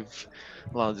save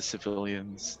a lot of the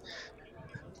civilians.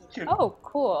 Oh,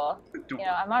 cool.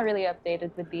 I'm not really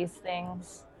updated with these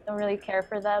things. Don't really care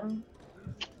for them.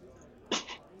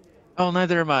 Oh,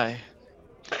 neither am I.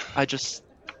 It just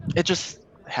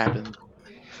happened.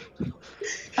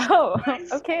 Oh,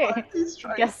 okay. He's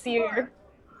trying Guess so you're hard.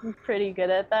 pretty good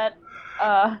at that.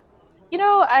 I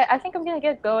think I'm gonna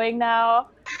get going now.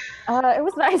 It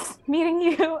was nice meeting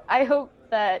you. I hope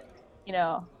that, you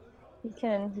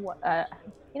can,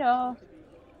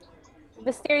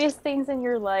 mysterious things in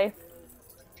your life.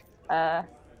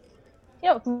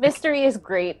 Mystery is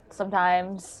great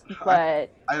sometimes,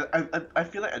 but I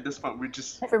feel like at this point we're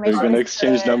just. Are information you gonna is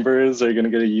exchange good. numbers? Are you gonna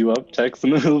get a you up text in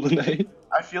the middle of the night?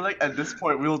 I feel like at this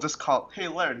point we'll just call. Hey,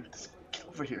 Laren, just get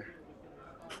over here.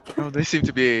 Oh, they seem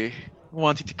to be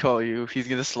wanting to call you. He's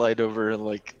gonna slide over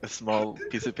like a small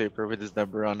piece of paper with his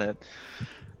number on it.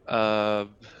 Call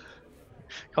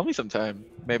me sometime.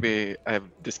 Maybe I have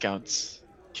discounts,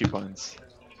 coupons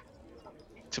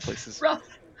to places.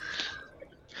 Rough.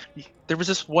 There was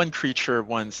this one creature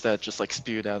once that just like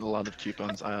spewed out a lot of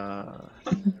coupons.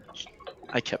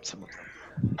 I kept some of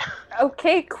them.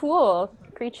 Okay, cool.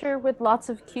 Creature with lots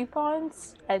of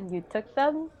coupons, and you took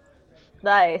them.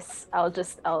 Nice. I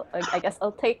guess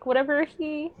I'll take whatever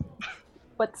he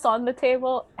puts on the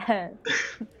table and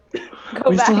go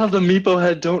We back. still have the Meepo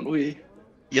head, don't we?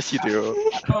 Yes, you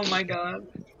do. Oh my god.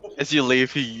 As you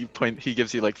leave, he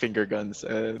gives you like finger guns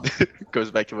and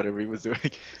goes back to whatever he was doing.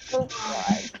 Oh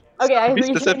god. Okay, I To be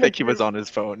rejoined the specific, he was group. on his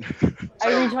phone.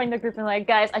 I rejoined the group and like,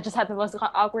 guys, I just had the most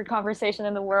awkward conversation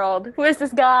in the world. Who is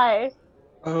this guy?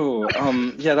 Oh,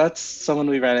 yeah, that's someone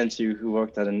we ran into who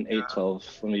worked at an 812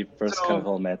 when we first kind of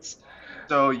all met.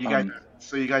 So you guys,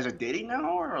 Um, are dating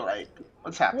now, or like,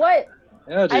 what's happening? What?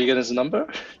 Yeah, did you get his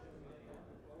number?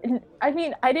 I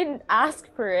mean, I didn't ask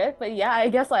for it, but yeah, I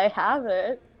guess I have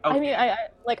it. I mean,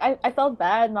 I felt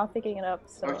bad not picking it up.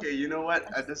 So. Okay, you know what?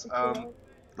 At this,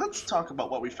 let's talk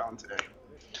about what we found today.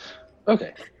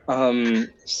 Okay.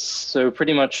 So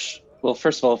pretty much, well,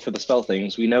 first of all, for the spell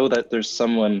things, we know that there's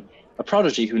someone a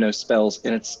prodigy who knows spells,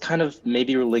 and it's kind of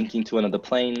maybe linking to one of the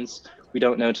planes. We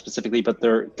don't know specifically, but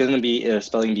they're going to be a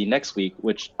spelling bee next week,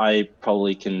 which I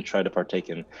probably can try to partake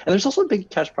in. And there's also a big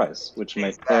cash prize, which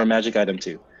might, or a magic item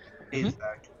too. Hey, Mhm.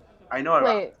 Zach. I know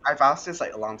Wait. I've asked this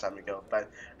like a long time ago, but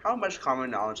how much common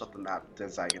knowledge of the map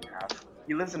does Zygon have?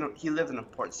 He lives in a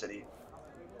port city.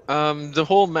 The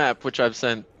whole map, which I've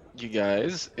sent you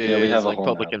guys, Yeah, we is have a like whole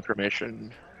public map.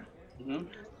 information. Hmm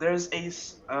There's a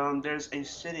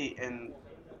city in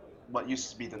what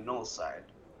used to be the Null side,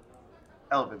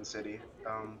 Elven City,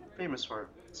 famous for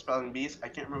spelling bees. I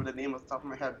can't remember the name off the top of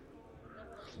my head.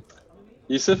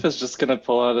 Yusuf is just going to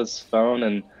pull out his phone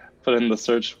and put in the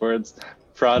search words,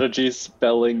 prodigy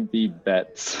spelling bee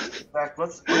bets. Zach,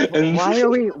 what's And-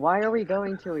 Why are we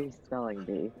going to a spelling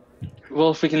bee?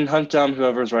 Well, if we can hunt down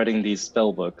whoever's writing these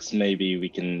spell books, maybe we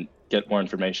can get more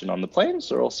information on the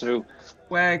planes, or also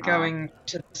We're going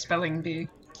to the spelling bee.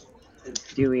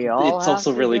 Do we all It's have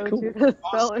also to really go cool. to the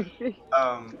spelling bee?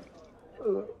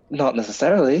 not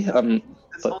necessarily.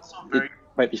 It's But also very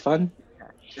might be fun.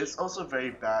 it's also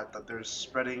very bad that they're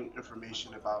spreading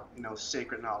information about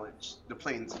sacred knowledge, the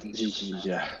planes.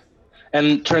 Yeah.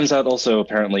 And turns out also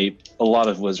apparently a lot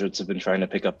of wizards have been trying to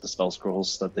pick up the spell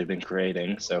scrolls that they've been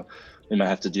creating, so we might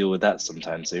have to deal with that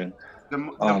sometime soon. The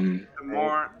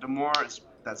more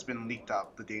that's been leaked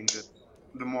out,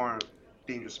 the more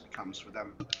dangerous it becomes for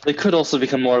them. They could also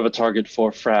become more of a target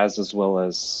for Fraz as well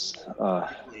as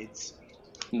Blades.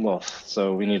 Wolf,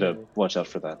 so we need to watch out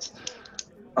for that.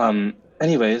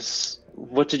 Anyways,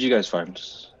 what did you guys find?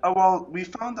 Oh well, we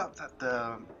found out that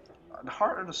the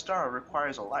heart of the star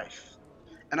requires a life,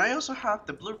 and I also have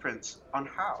the blueprints on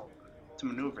how to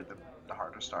maneuver the heart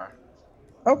of the star.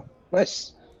 Oh,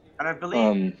 nice. And I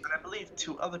believe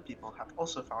two other people have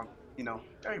also found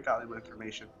very valuable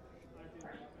information.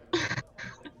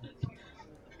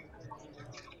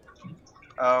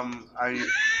 I'm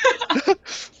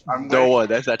No waiting, one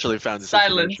has actually found this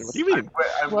Silence. information. What do you mean?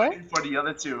 I'm What? waiting for the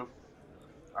other two.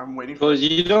 I'm waiting for. Well,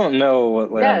 you don't know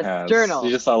what Laren Yes, has. journal.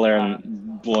 You just saw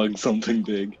Laren blog something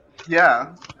big.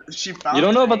 Yeah, she found. You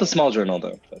don't know about the small journal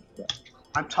though. But, yeah.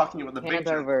 I'm talking about the big. Hand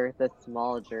over the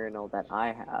small journal that I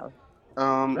have.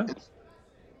 No.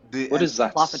 The What is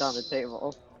that? Plop it on the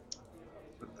table.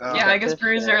 Yeah, I guess This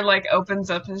Bruiser shit. like opens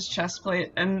up his chest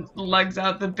plate and lugs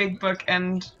out the big book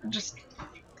and just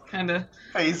kind of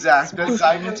Hey Zach, the smashes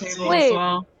Zygon the table Wait. as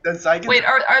well. The Zygon. Wait,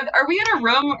 are we in a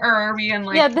room or are we in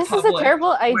like yeah, this is a public?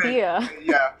 terrible idea.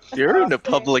 Yeah. You're in a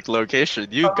public location.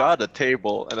 You got a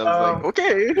table, and I was like,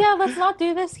 okay. Yeah, let's not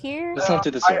do this here. Let's not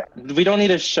do this yet. We don't need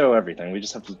to show everything. We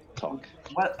just have to talk.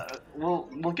 What? We'll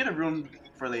get a room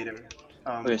for later.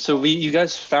 Okay, so you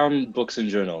guys found books and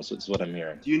journals. Is what I'm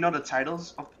hearing. Do you know the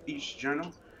titles of each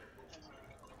journal?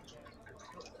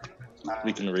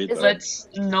 We can read Is them. Let's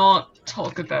not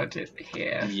talk about it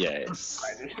here. Yes.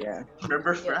 Write it. Yeah.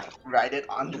 Remember, write it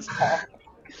on this call.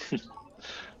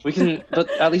 We can, but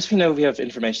at least we know we have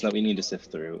information that we need to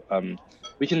sift through.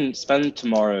 We can spend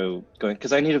tomorrow going,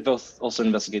 because I need to both also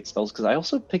investigate spells, because I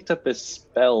also picked up a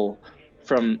spell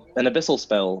from an abyssal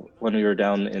spell when we were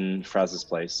down in Fraz's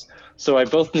place. So I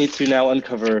both need to now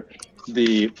uncover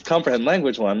the comprehend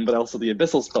language one, but also the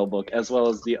abyssal spell book, as well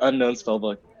as the unknown spell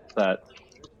book that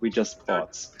we just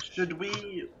bought. Should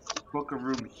we book a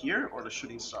room here or the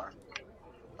Shooting Star?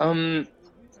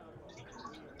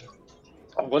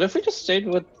 What if we just stayed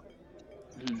with?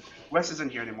 Wes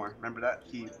isn't here anymore. Remember that?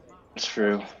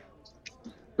 True.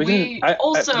 We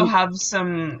also have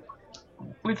some.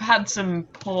 We've had some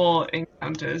poor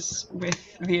encounters with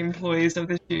the employees of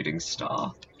the Shooting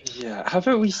Star. Yeah, how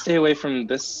about we stay away from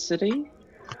this city,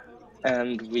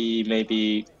 and we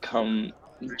maybe come.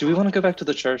 Do we want to go back to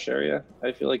the church area?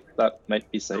 I feel like that might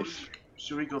be safe.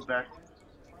 Should we go back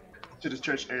to the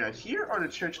church area here or the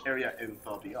church area in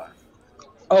Belviar?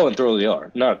 Oh, and throw the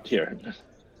R, not here.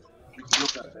 We can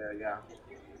look at there, yeah.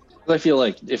 I feel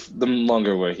like if the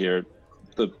longer we're here,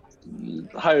 the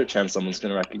higher chance someone's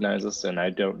going to recognize us, and I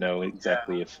don't know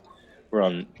exactly if we're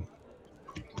on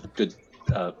good.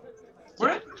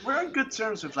 We're on good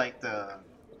terms with like the.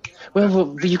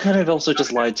 Well, you kind of also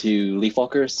just lied to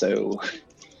Leafwalker, so.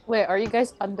 Wait, are you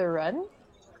guys on the run?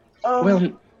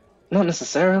 Well, not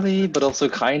necessarily, but also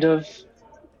kind of.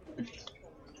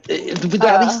 But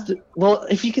at least, well,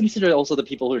 if you consider also the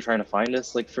people who are trying to find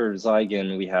us, like for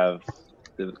Zygon, we have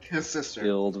the his sister.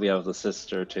 guild, we have the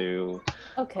sister too.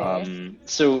 Okay.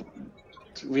 So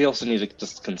we also need to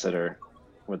just consider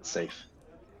what's safe.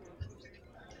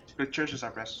 The church is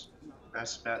our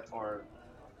best bet, or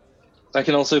I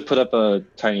can also put up a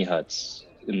tiny hut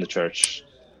in the church,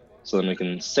 so then we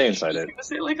can stay inside it.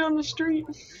 Is it like on the street?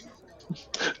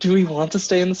 Do we want to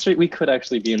stay in the street? We could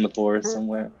actually be in the forest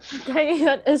somewhere.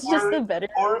 It's just Or- a better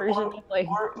version of like.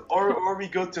 Or we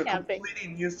go to a Camping.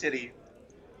 completely new city.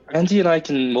 Andy and I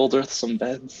can mold earth some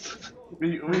beds.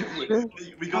 We go to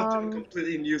a Um,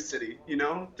 completely new city, you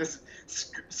know? Just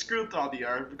screw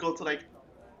Thaudiar. We go to like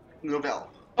Novell.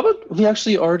 How about we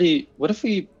actually already? What if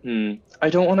we? I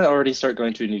don't want to already start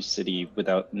going to a new city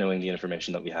without knowing the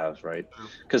information that we have, right?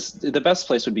 Because the best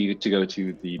place would be to go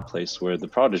to the place where the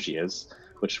prodigy is,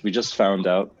 which we just found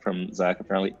out from Zach.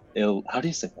 Apparently, how do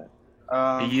you say that?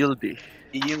 Yieldy.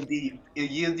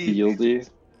 Yieldy.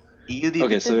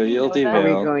 Okay, so Did you know Yieldy that? Are we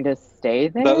Vale. going to stay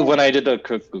there? But when I did a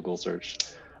quick Google search,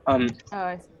 Oh,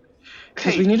 I see.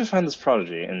 because we need to find this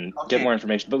prodigy and get Okay. more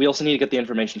information, but we also need to get the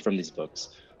information from these books.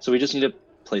 So we just need a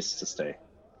place to stay.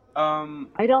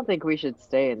 I don't think we should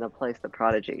stay in the place the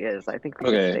prodigy is. I think we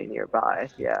Okay. should stay nearby.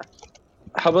 Yeah.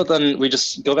 How about then we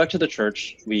just go back to the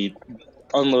church, we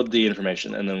unload the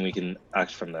information, and then we can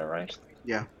act from there, right?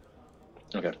 Yeah.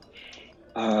 Okay.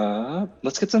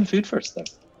 Let's get some food first, then.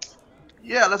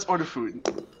 Yeah, let's order food.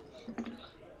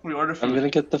 We order food. I'm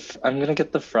gonna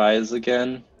get the fries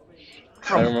again.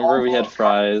 From I remember we had Volvo.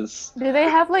 fries. Do they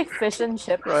have like fish and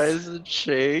chips? Fries and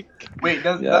shake. Wait,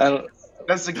 Yeah,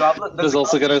 does the goblet? there's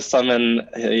also gonna summon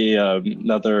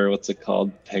another, what's it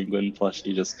called, penguin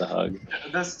plushie just to hug.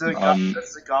 Does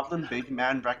the goblin big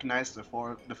man recognize the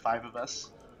five of us?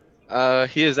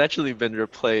 He has actually been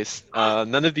replaced.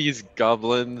 None of these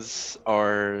goblins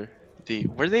are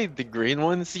were they the green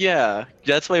ones? Yeah,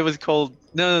 that's why it was called.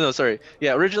 No, sorry.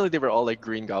 Yeah, originally they were all like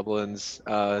green goblins.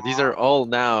 These are all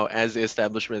now, as the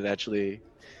establishment actually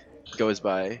goes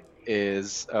by,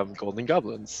 is golden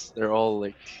goblins. They're all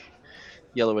like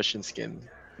yellowish in skin.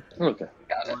 Okay.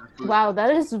 Wow,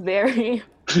 that is very.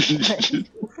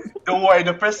 Don't worry.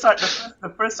 The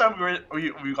first time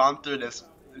we gone through this,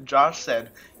 Josh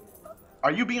said,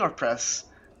 "Are you being oppressed?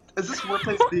 Is this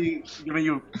workplace being giving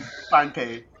you fine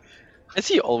pay?" As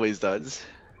he always does.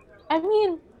 I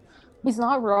mean, he's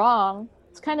not wrong.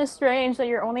 It's kind of strange that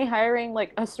you're only hiring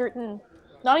like a certain,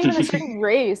 not even a certain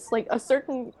race, like a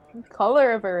certain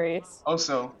color of a race.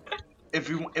 Also, if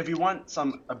you want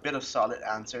a bit of solid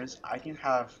answers, I can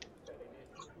have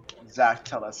Zach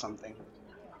tell us something.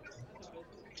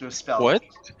 To a spell. What?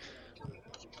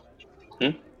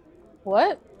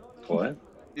 What? What?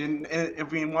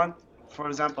 If we want, for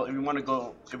example, if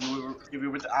we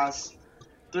were to ask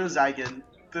through Zygon,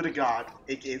 through the god,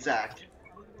 aka Zach,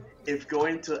 if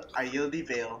going to Ayildi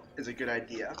Vale is a good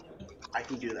idea, I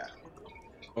can do that.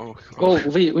 Oh. Well,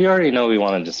 we already know we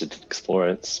wanted just to explore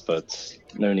it, but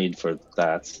no need for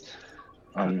that.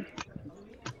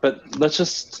 But let's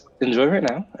just enjoy right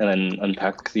now and then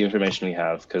unpack the information we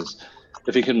have, because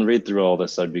if we can read through all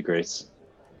this, that'd be great.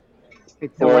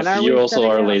 Wait, so Or when if are you we also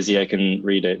setting are out? lazy, I can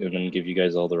read it and then give you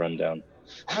guys all the rundown.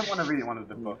 I want to read one of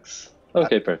the books.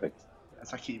 Okay, perfect.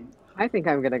 That's Hakeem. I think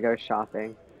I'm gonna go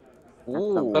shopping. At some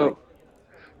Ooh. point.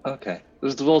 Oh, okay.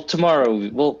 Well, tomorrow,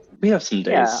 we have some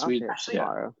days. Yeah, I'll we, do it yeah.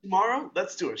 tomorrow. Tomorrow,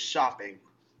 let's do a shopping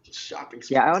spree.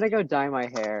 Yeah, I want to go dye my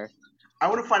hair. I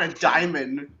want to find a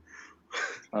diamond.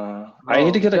 I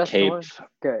need to get a just the cape. one?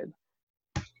 Good.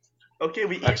 Okay,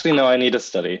 we eat. Actually, no, I need to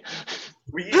study.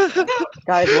 We eat.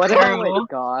 Guys, what about Terrible. like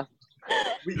goth?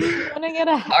 We eat. I'm gonna get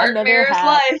another Artmir's hat.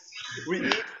 life. We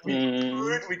eat. We eat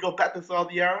food. We go back to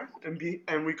Thaudiar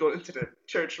and we go into the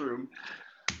church room.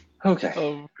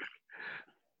 Okay.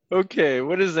 Okay,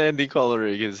 what is Andy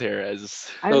coloring his hair as?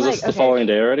 I'm Was like, this the okay, following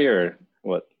day already, or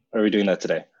what? Are we doing that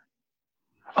today?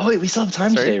 Oh wait, we still have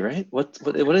time Sorry? today, right?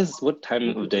 What time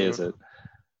of day is it?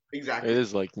 Exactly. It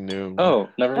is like noon. Oh,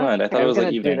 never mind. I thought I'm it was like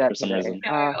gonna do evening that for some today. reason.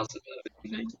 Yeah, I also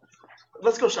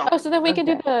Let's go shopping. Oh, so then we can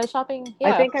do Okay. the shopping.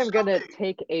 Yeah. I think I'm gonna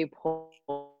take a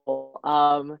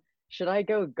poll. Should I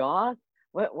go goth?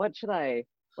 What should I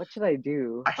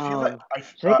do? I feel like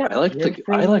should I get I like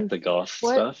piercings? the goth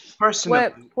What? stuff.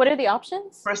 What? What are the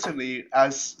options? Personally,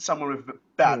 as someone with a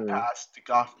bad Hmm. past, the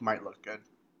goth might look good.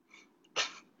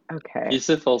 Okay.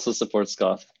 Yusuf also supports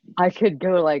goth. I could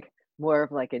go like more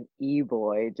of like an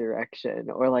e-boy direction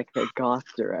or like the goth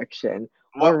direction.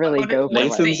 Or really what go if- for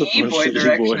Nathan the like supports e-boy the e-boy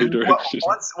direction? direction.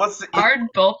 What's the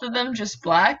Aren't both of them just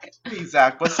black?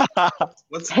 Zach?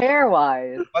 What's hair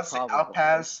wise. the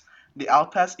Alpaz? The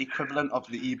Alpaz equivalent of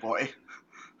the e-boy.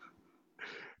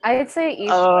 I'd say each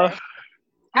Uh, way.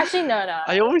 Actually, no.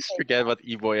 I always forget what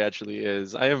e-boy actually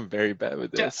is. I am very bad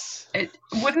with this. It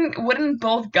wouldn't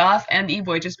both goth and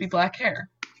e-boy just be black hair?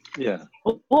 Yeah.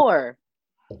 Or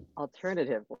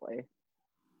alternatively,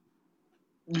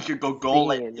 You could go gold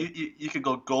like Being- you could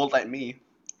go gold like me.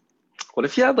 What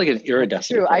if you had like an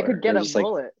iridescent true, I color? could get Or a just, like,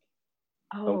 bullet.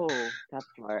 Oh, that's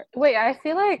smart. Wait, I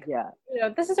feel like Yeah.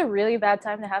 this is a really bad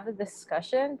time to have a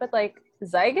discussion, but like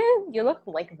Zygon, you look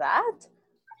like that?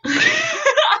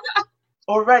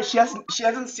 Oh right, she hasn't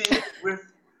seen it with.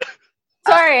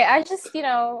 Sorry, I just I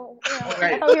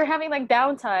Right. thought we were having like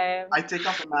downtime. I take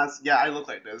off the mask. Yeah, I look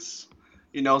like this.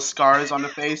 Scars on the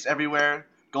face everywhere,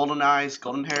 golden eyes,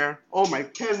 golden hair. Oh my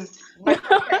Ken.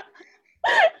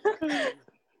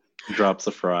 Drops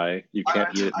a fry. You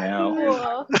can't eat it now.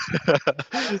 Cool.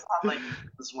 I just have like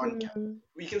this one.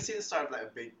 We can see the start of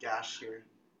that big gash here.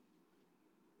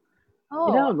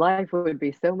 Oh, Life would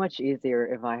be so much easier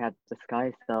if I had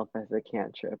disguise self as a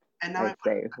cantrip. And now I'd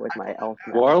say with my elf.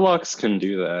 mask. Warlocks can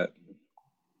do that.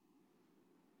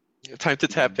 Time to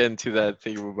tap into that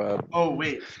thingamabob. Oh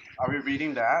wait, are we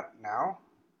reading that now?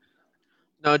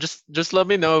 No, just let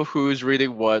me know who's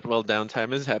reading what while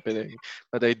downtime is happening.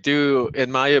 But I do,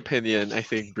 in my opinion, I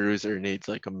think Bruiser needs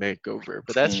like a makeover.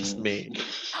 But that's just me.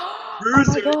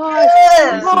 Bruiser. Oh my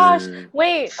Yes! gosh!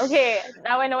 Wait, okay.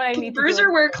 Now I know what I need to Bruiser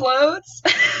do. wear clothes?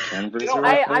 Can Bruiser know,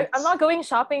 wear I'm clothes? not going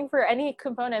shopping for any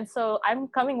components, so I'm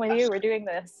coming with you. We're doing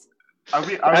this. Are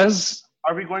we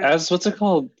going? As what's it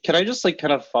called? Can I just like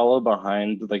kind of follow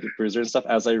behind like Bruiser and stuff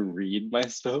as I read my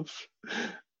stuff?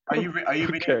 Are you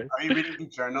Okay. reading the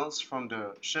journals from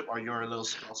the ship or your little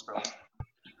spell scroll?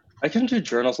 I can do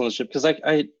journals on the ship because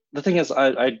the thing is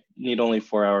I need only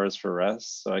 4 hours for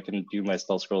rest, so I can do my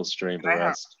spell scrolls during the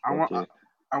rest. I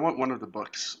want one of the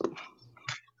books.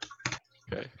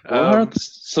 Okay.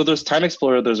 So there's Time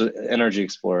Explorer, there's an Energy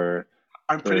Explorer.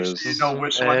 I'm pretty sure you know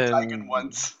which one And- Zygon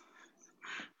wants.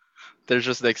 There's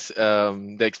just the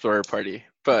Explorer party.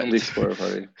 But The Explorer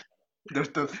party. The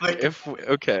thick,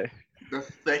 okay, the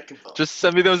thick book. just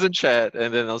send me those in chat,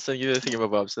 and then I'll send you the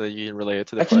thingamabob so that you can relay it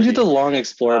to the I can party. do the long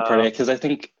Explorer party because I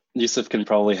think Yusuf can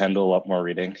probably handle a lot more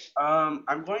reading. I'm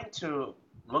going to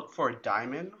look for a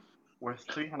diamond worth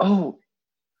 300. Oh,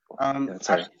 yeah,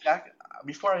 sorry. Actually, Jack,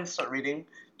 before I start reading,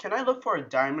 can I look for a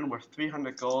diamond worth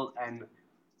 300 gold and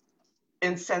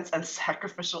incense and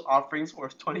sacrificial offerings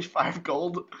worth 25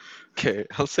 gold? Okay,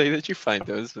 I'll say that you find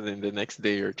those within the next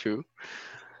day or two.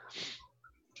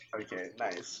 Okay,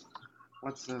 nice.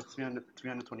 What's the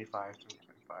 325?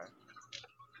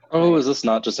 Oh, is this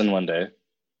not just in one day?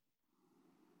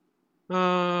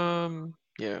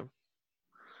 Yeah.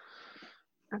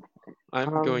 I'm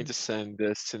going to send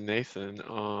this to Nathan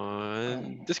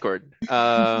on Discord.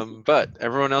 But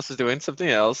everyone else is doing something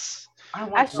else. I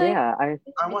want Actually, Yeah, I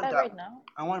do want that that. right now.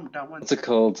 I want that one. What's it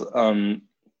called?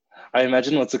 I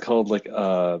imagine what's it called? Like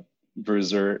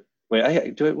Bruiser.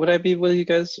 Wait, would I be with you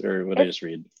guys, or would I If- just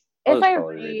read? I'll If just I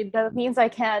probably read, that means I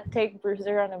can't take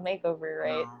Bruiser on a makeover,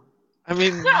 right? No. I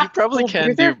mean, you probably Well, can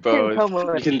Bruiser do both. come You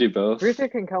with, can do both. Bruiser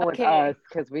can come with Okay. us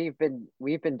because we've been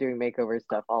doing makeover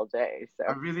stuff all day. So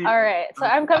I really. All right, so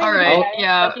I'm coming with Alright, you guys.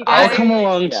 yeah. But you I'll guys, come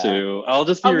along Yeah. too. I'll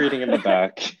just be Um, reading in the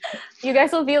back. you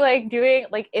guys will be like doing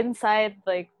like inside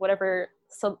like whatever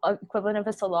equivalent of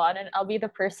a salon, and I'll be the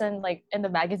person like in the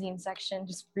magazine section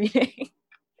just reading.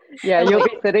 yeah, you'll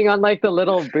be sitting on like the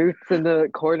little booths in the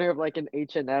corner of like an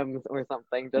H&M's or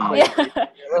something. Just like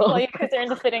Yeah, while you guys are in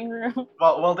the fitting room.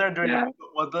 While they're doing Yeah.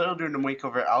 while they're doing the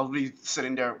makeover, I'll be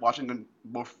sitting there watching them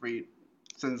both read,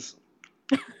 since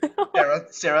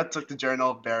Sarah took the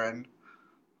journal of Baron.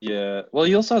 Yeah. Well,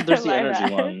 you also there's the My energy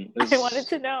bad. one. I wanted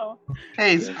to know.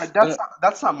 Hey, Yes.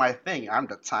 that's not my thing. I'm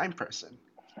the time person.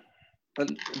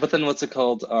 But then what's it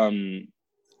called?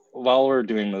 While we're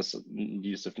doing this,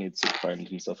 Yusuf needs to find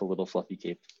himself a little fluffy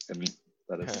cape, and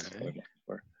that is what I'm looking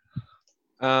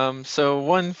for. So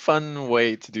one fun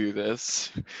way to do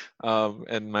this,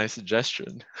 and my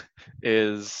suggestion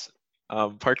is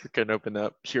Parker can open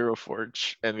up Hero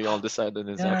Forge, and we all decide on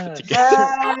his outfit together.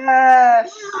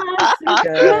 Yes. Yes!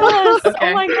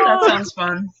 Okay, Oh my that god! sounds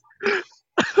fun.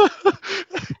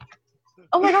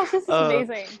 Oh my gosh, this is Uh,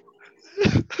 amazing.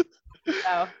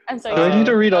 Oh, I'm so Do I need to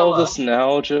excited. read all of Hello. this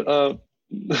now,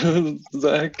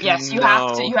 Zach? Yes, you No.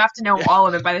 have to know all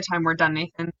of it by the time we're done,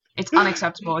 Nathan. It's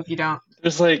unacceptable if you don't.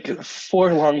 There's like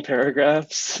 4 long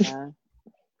paragraphs. Yeah.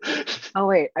 Oh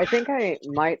wait, I think I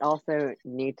might also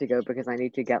need to go because I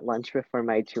need to get lunch before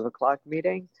my 2 o'clock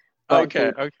meeting. But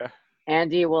Okay, okay.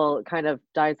 Andy will kind of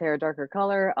dye his hair a darker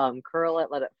color, curl it,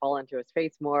 let it fall into his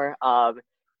face more,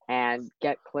 and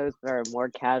get clothes that are more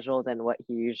casual than what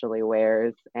he usually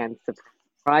wears, and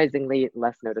surprisingly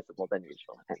less noticeable than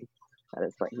usual. And that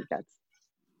is what he gets.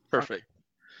 Perfect.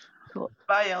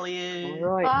 Bye, Elliot. All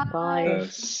right, bye.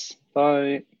 Yes.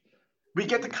 Bye. We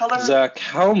get the color. Zach,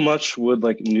 how much would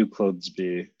like new clothes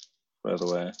be, by the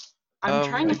way? I'm Um,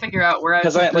 trying to figure out where I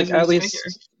Because put I like at Bruiser's least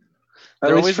figure.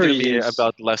 They're least always for going to be Yus-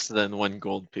 about less than 1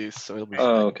 gold piece, so it'll be fine.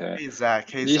 Oh, okay. Hey Zach,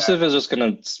 hey Yusuf Zach. is just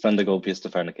gonna spend a gold piece to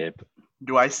find a cape.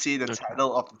 Do I see the Okay.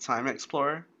 title of the Time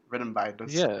Explorer written by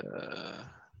this? Yeah.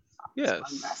 Yes.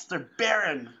 Master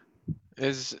Baron.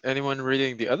 Is anyone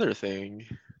reading the other thing?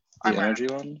 The I might- energy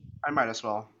one? I might as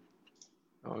well.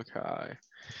 Okay.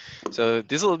 So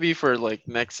this will be for like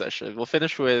next session. We'll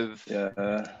finish with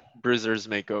Yeah. Bruiser's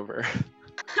makeover.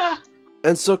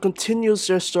 And so continues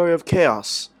their story of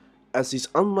chaos, as these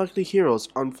unlikely heroes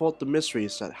unfold the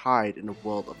mysteries that hide in the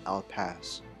world of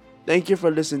Alpaz. Thank you for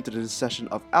listening to this session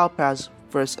of Alpaz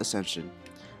First Ascension.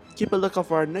 Keep a lookout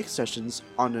for our next sessions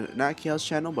on the Nat Chaos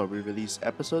channel, where we release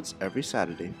episodes every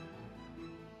Saturday.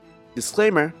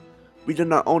 Disclaimer: we do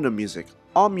not own the music.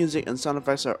 All music and sound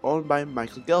effects are owned by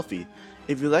Michael Gelfi.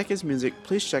 If you like his music,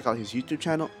 please check out his YouTube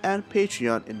channel and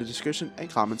Patreon in the description and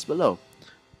comments below.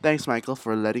 Thanks, Michael,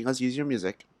 for letting us use your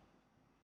music.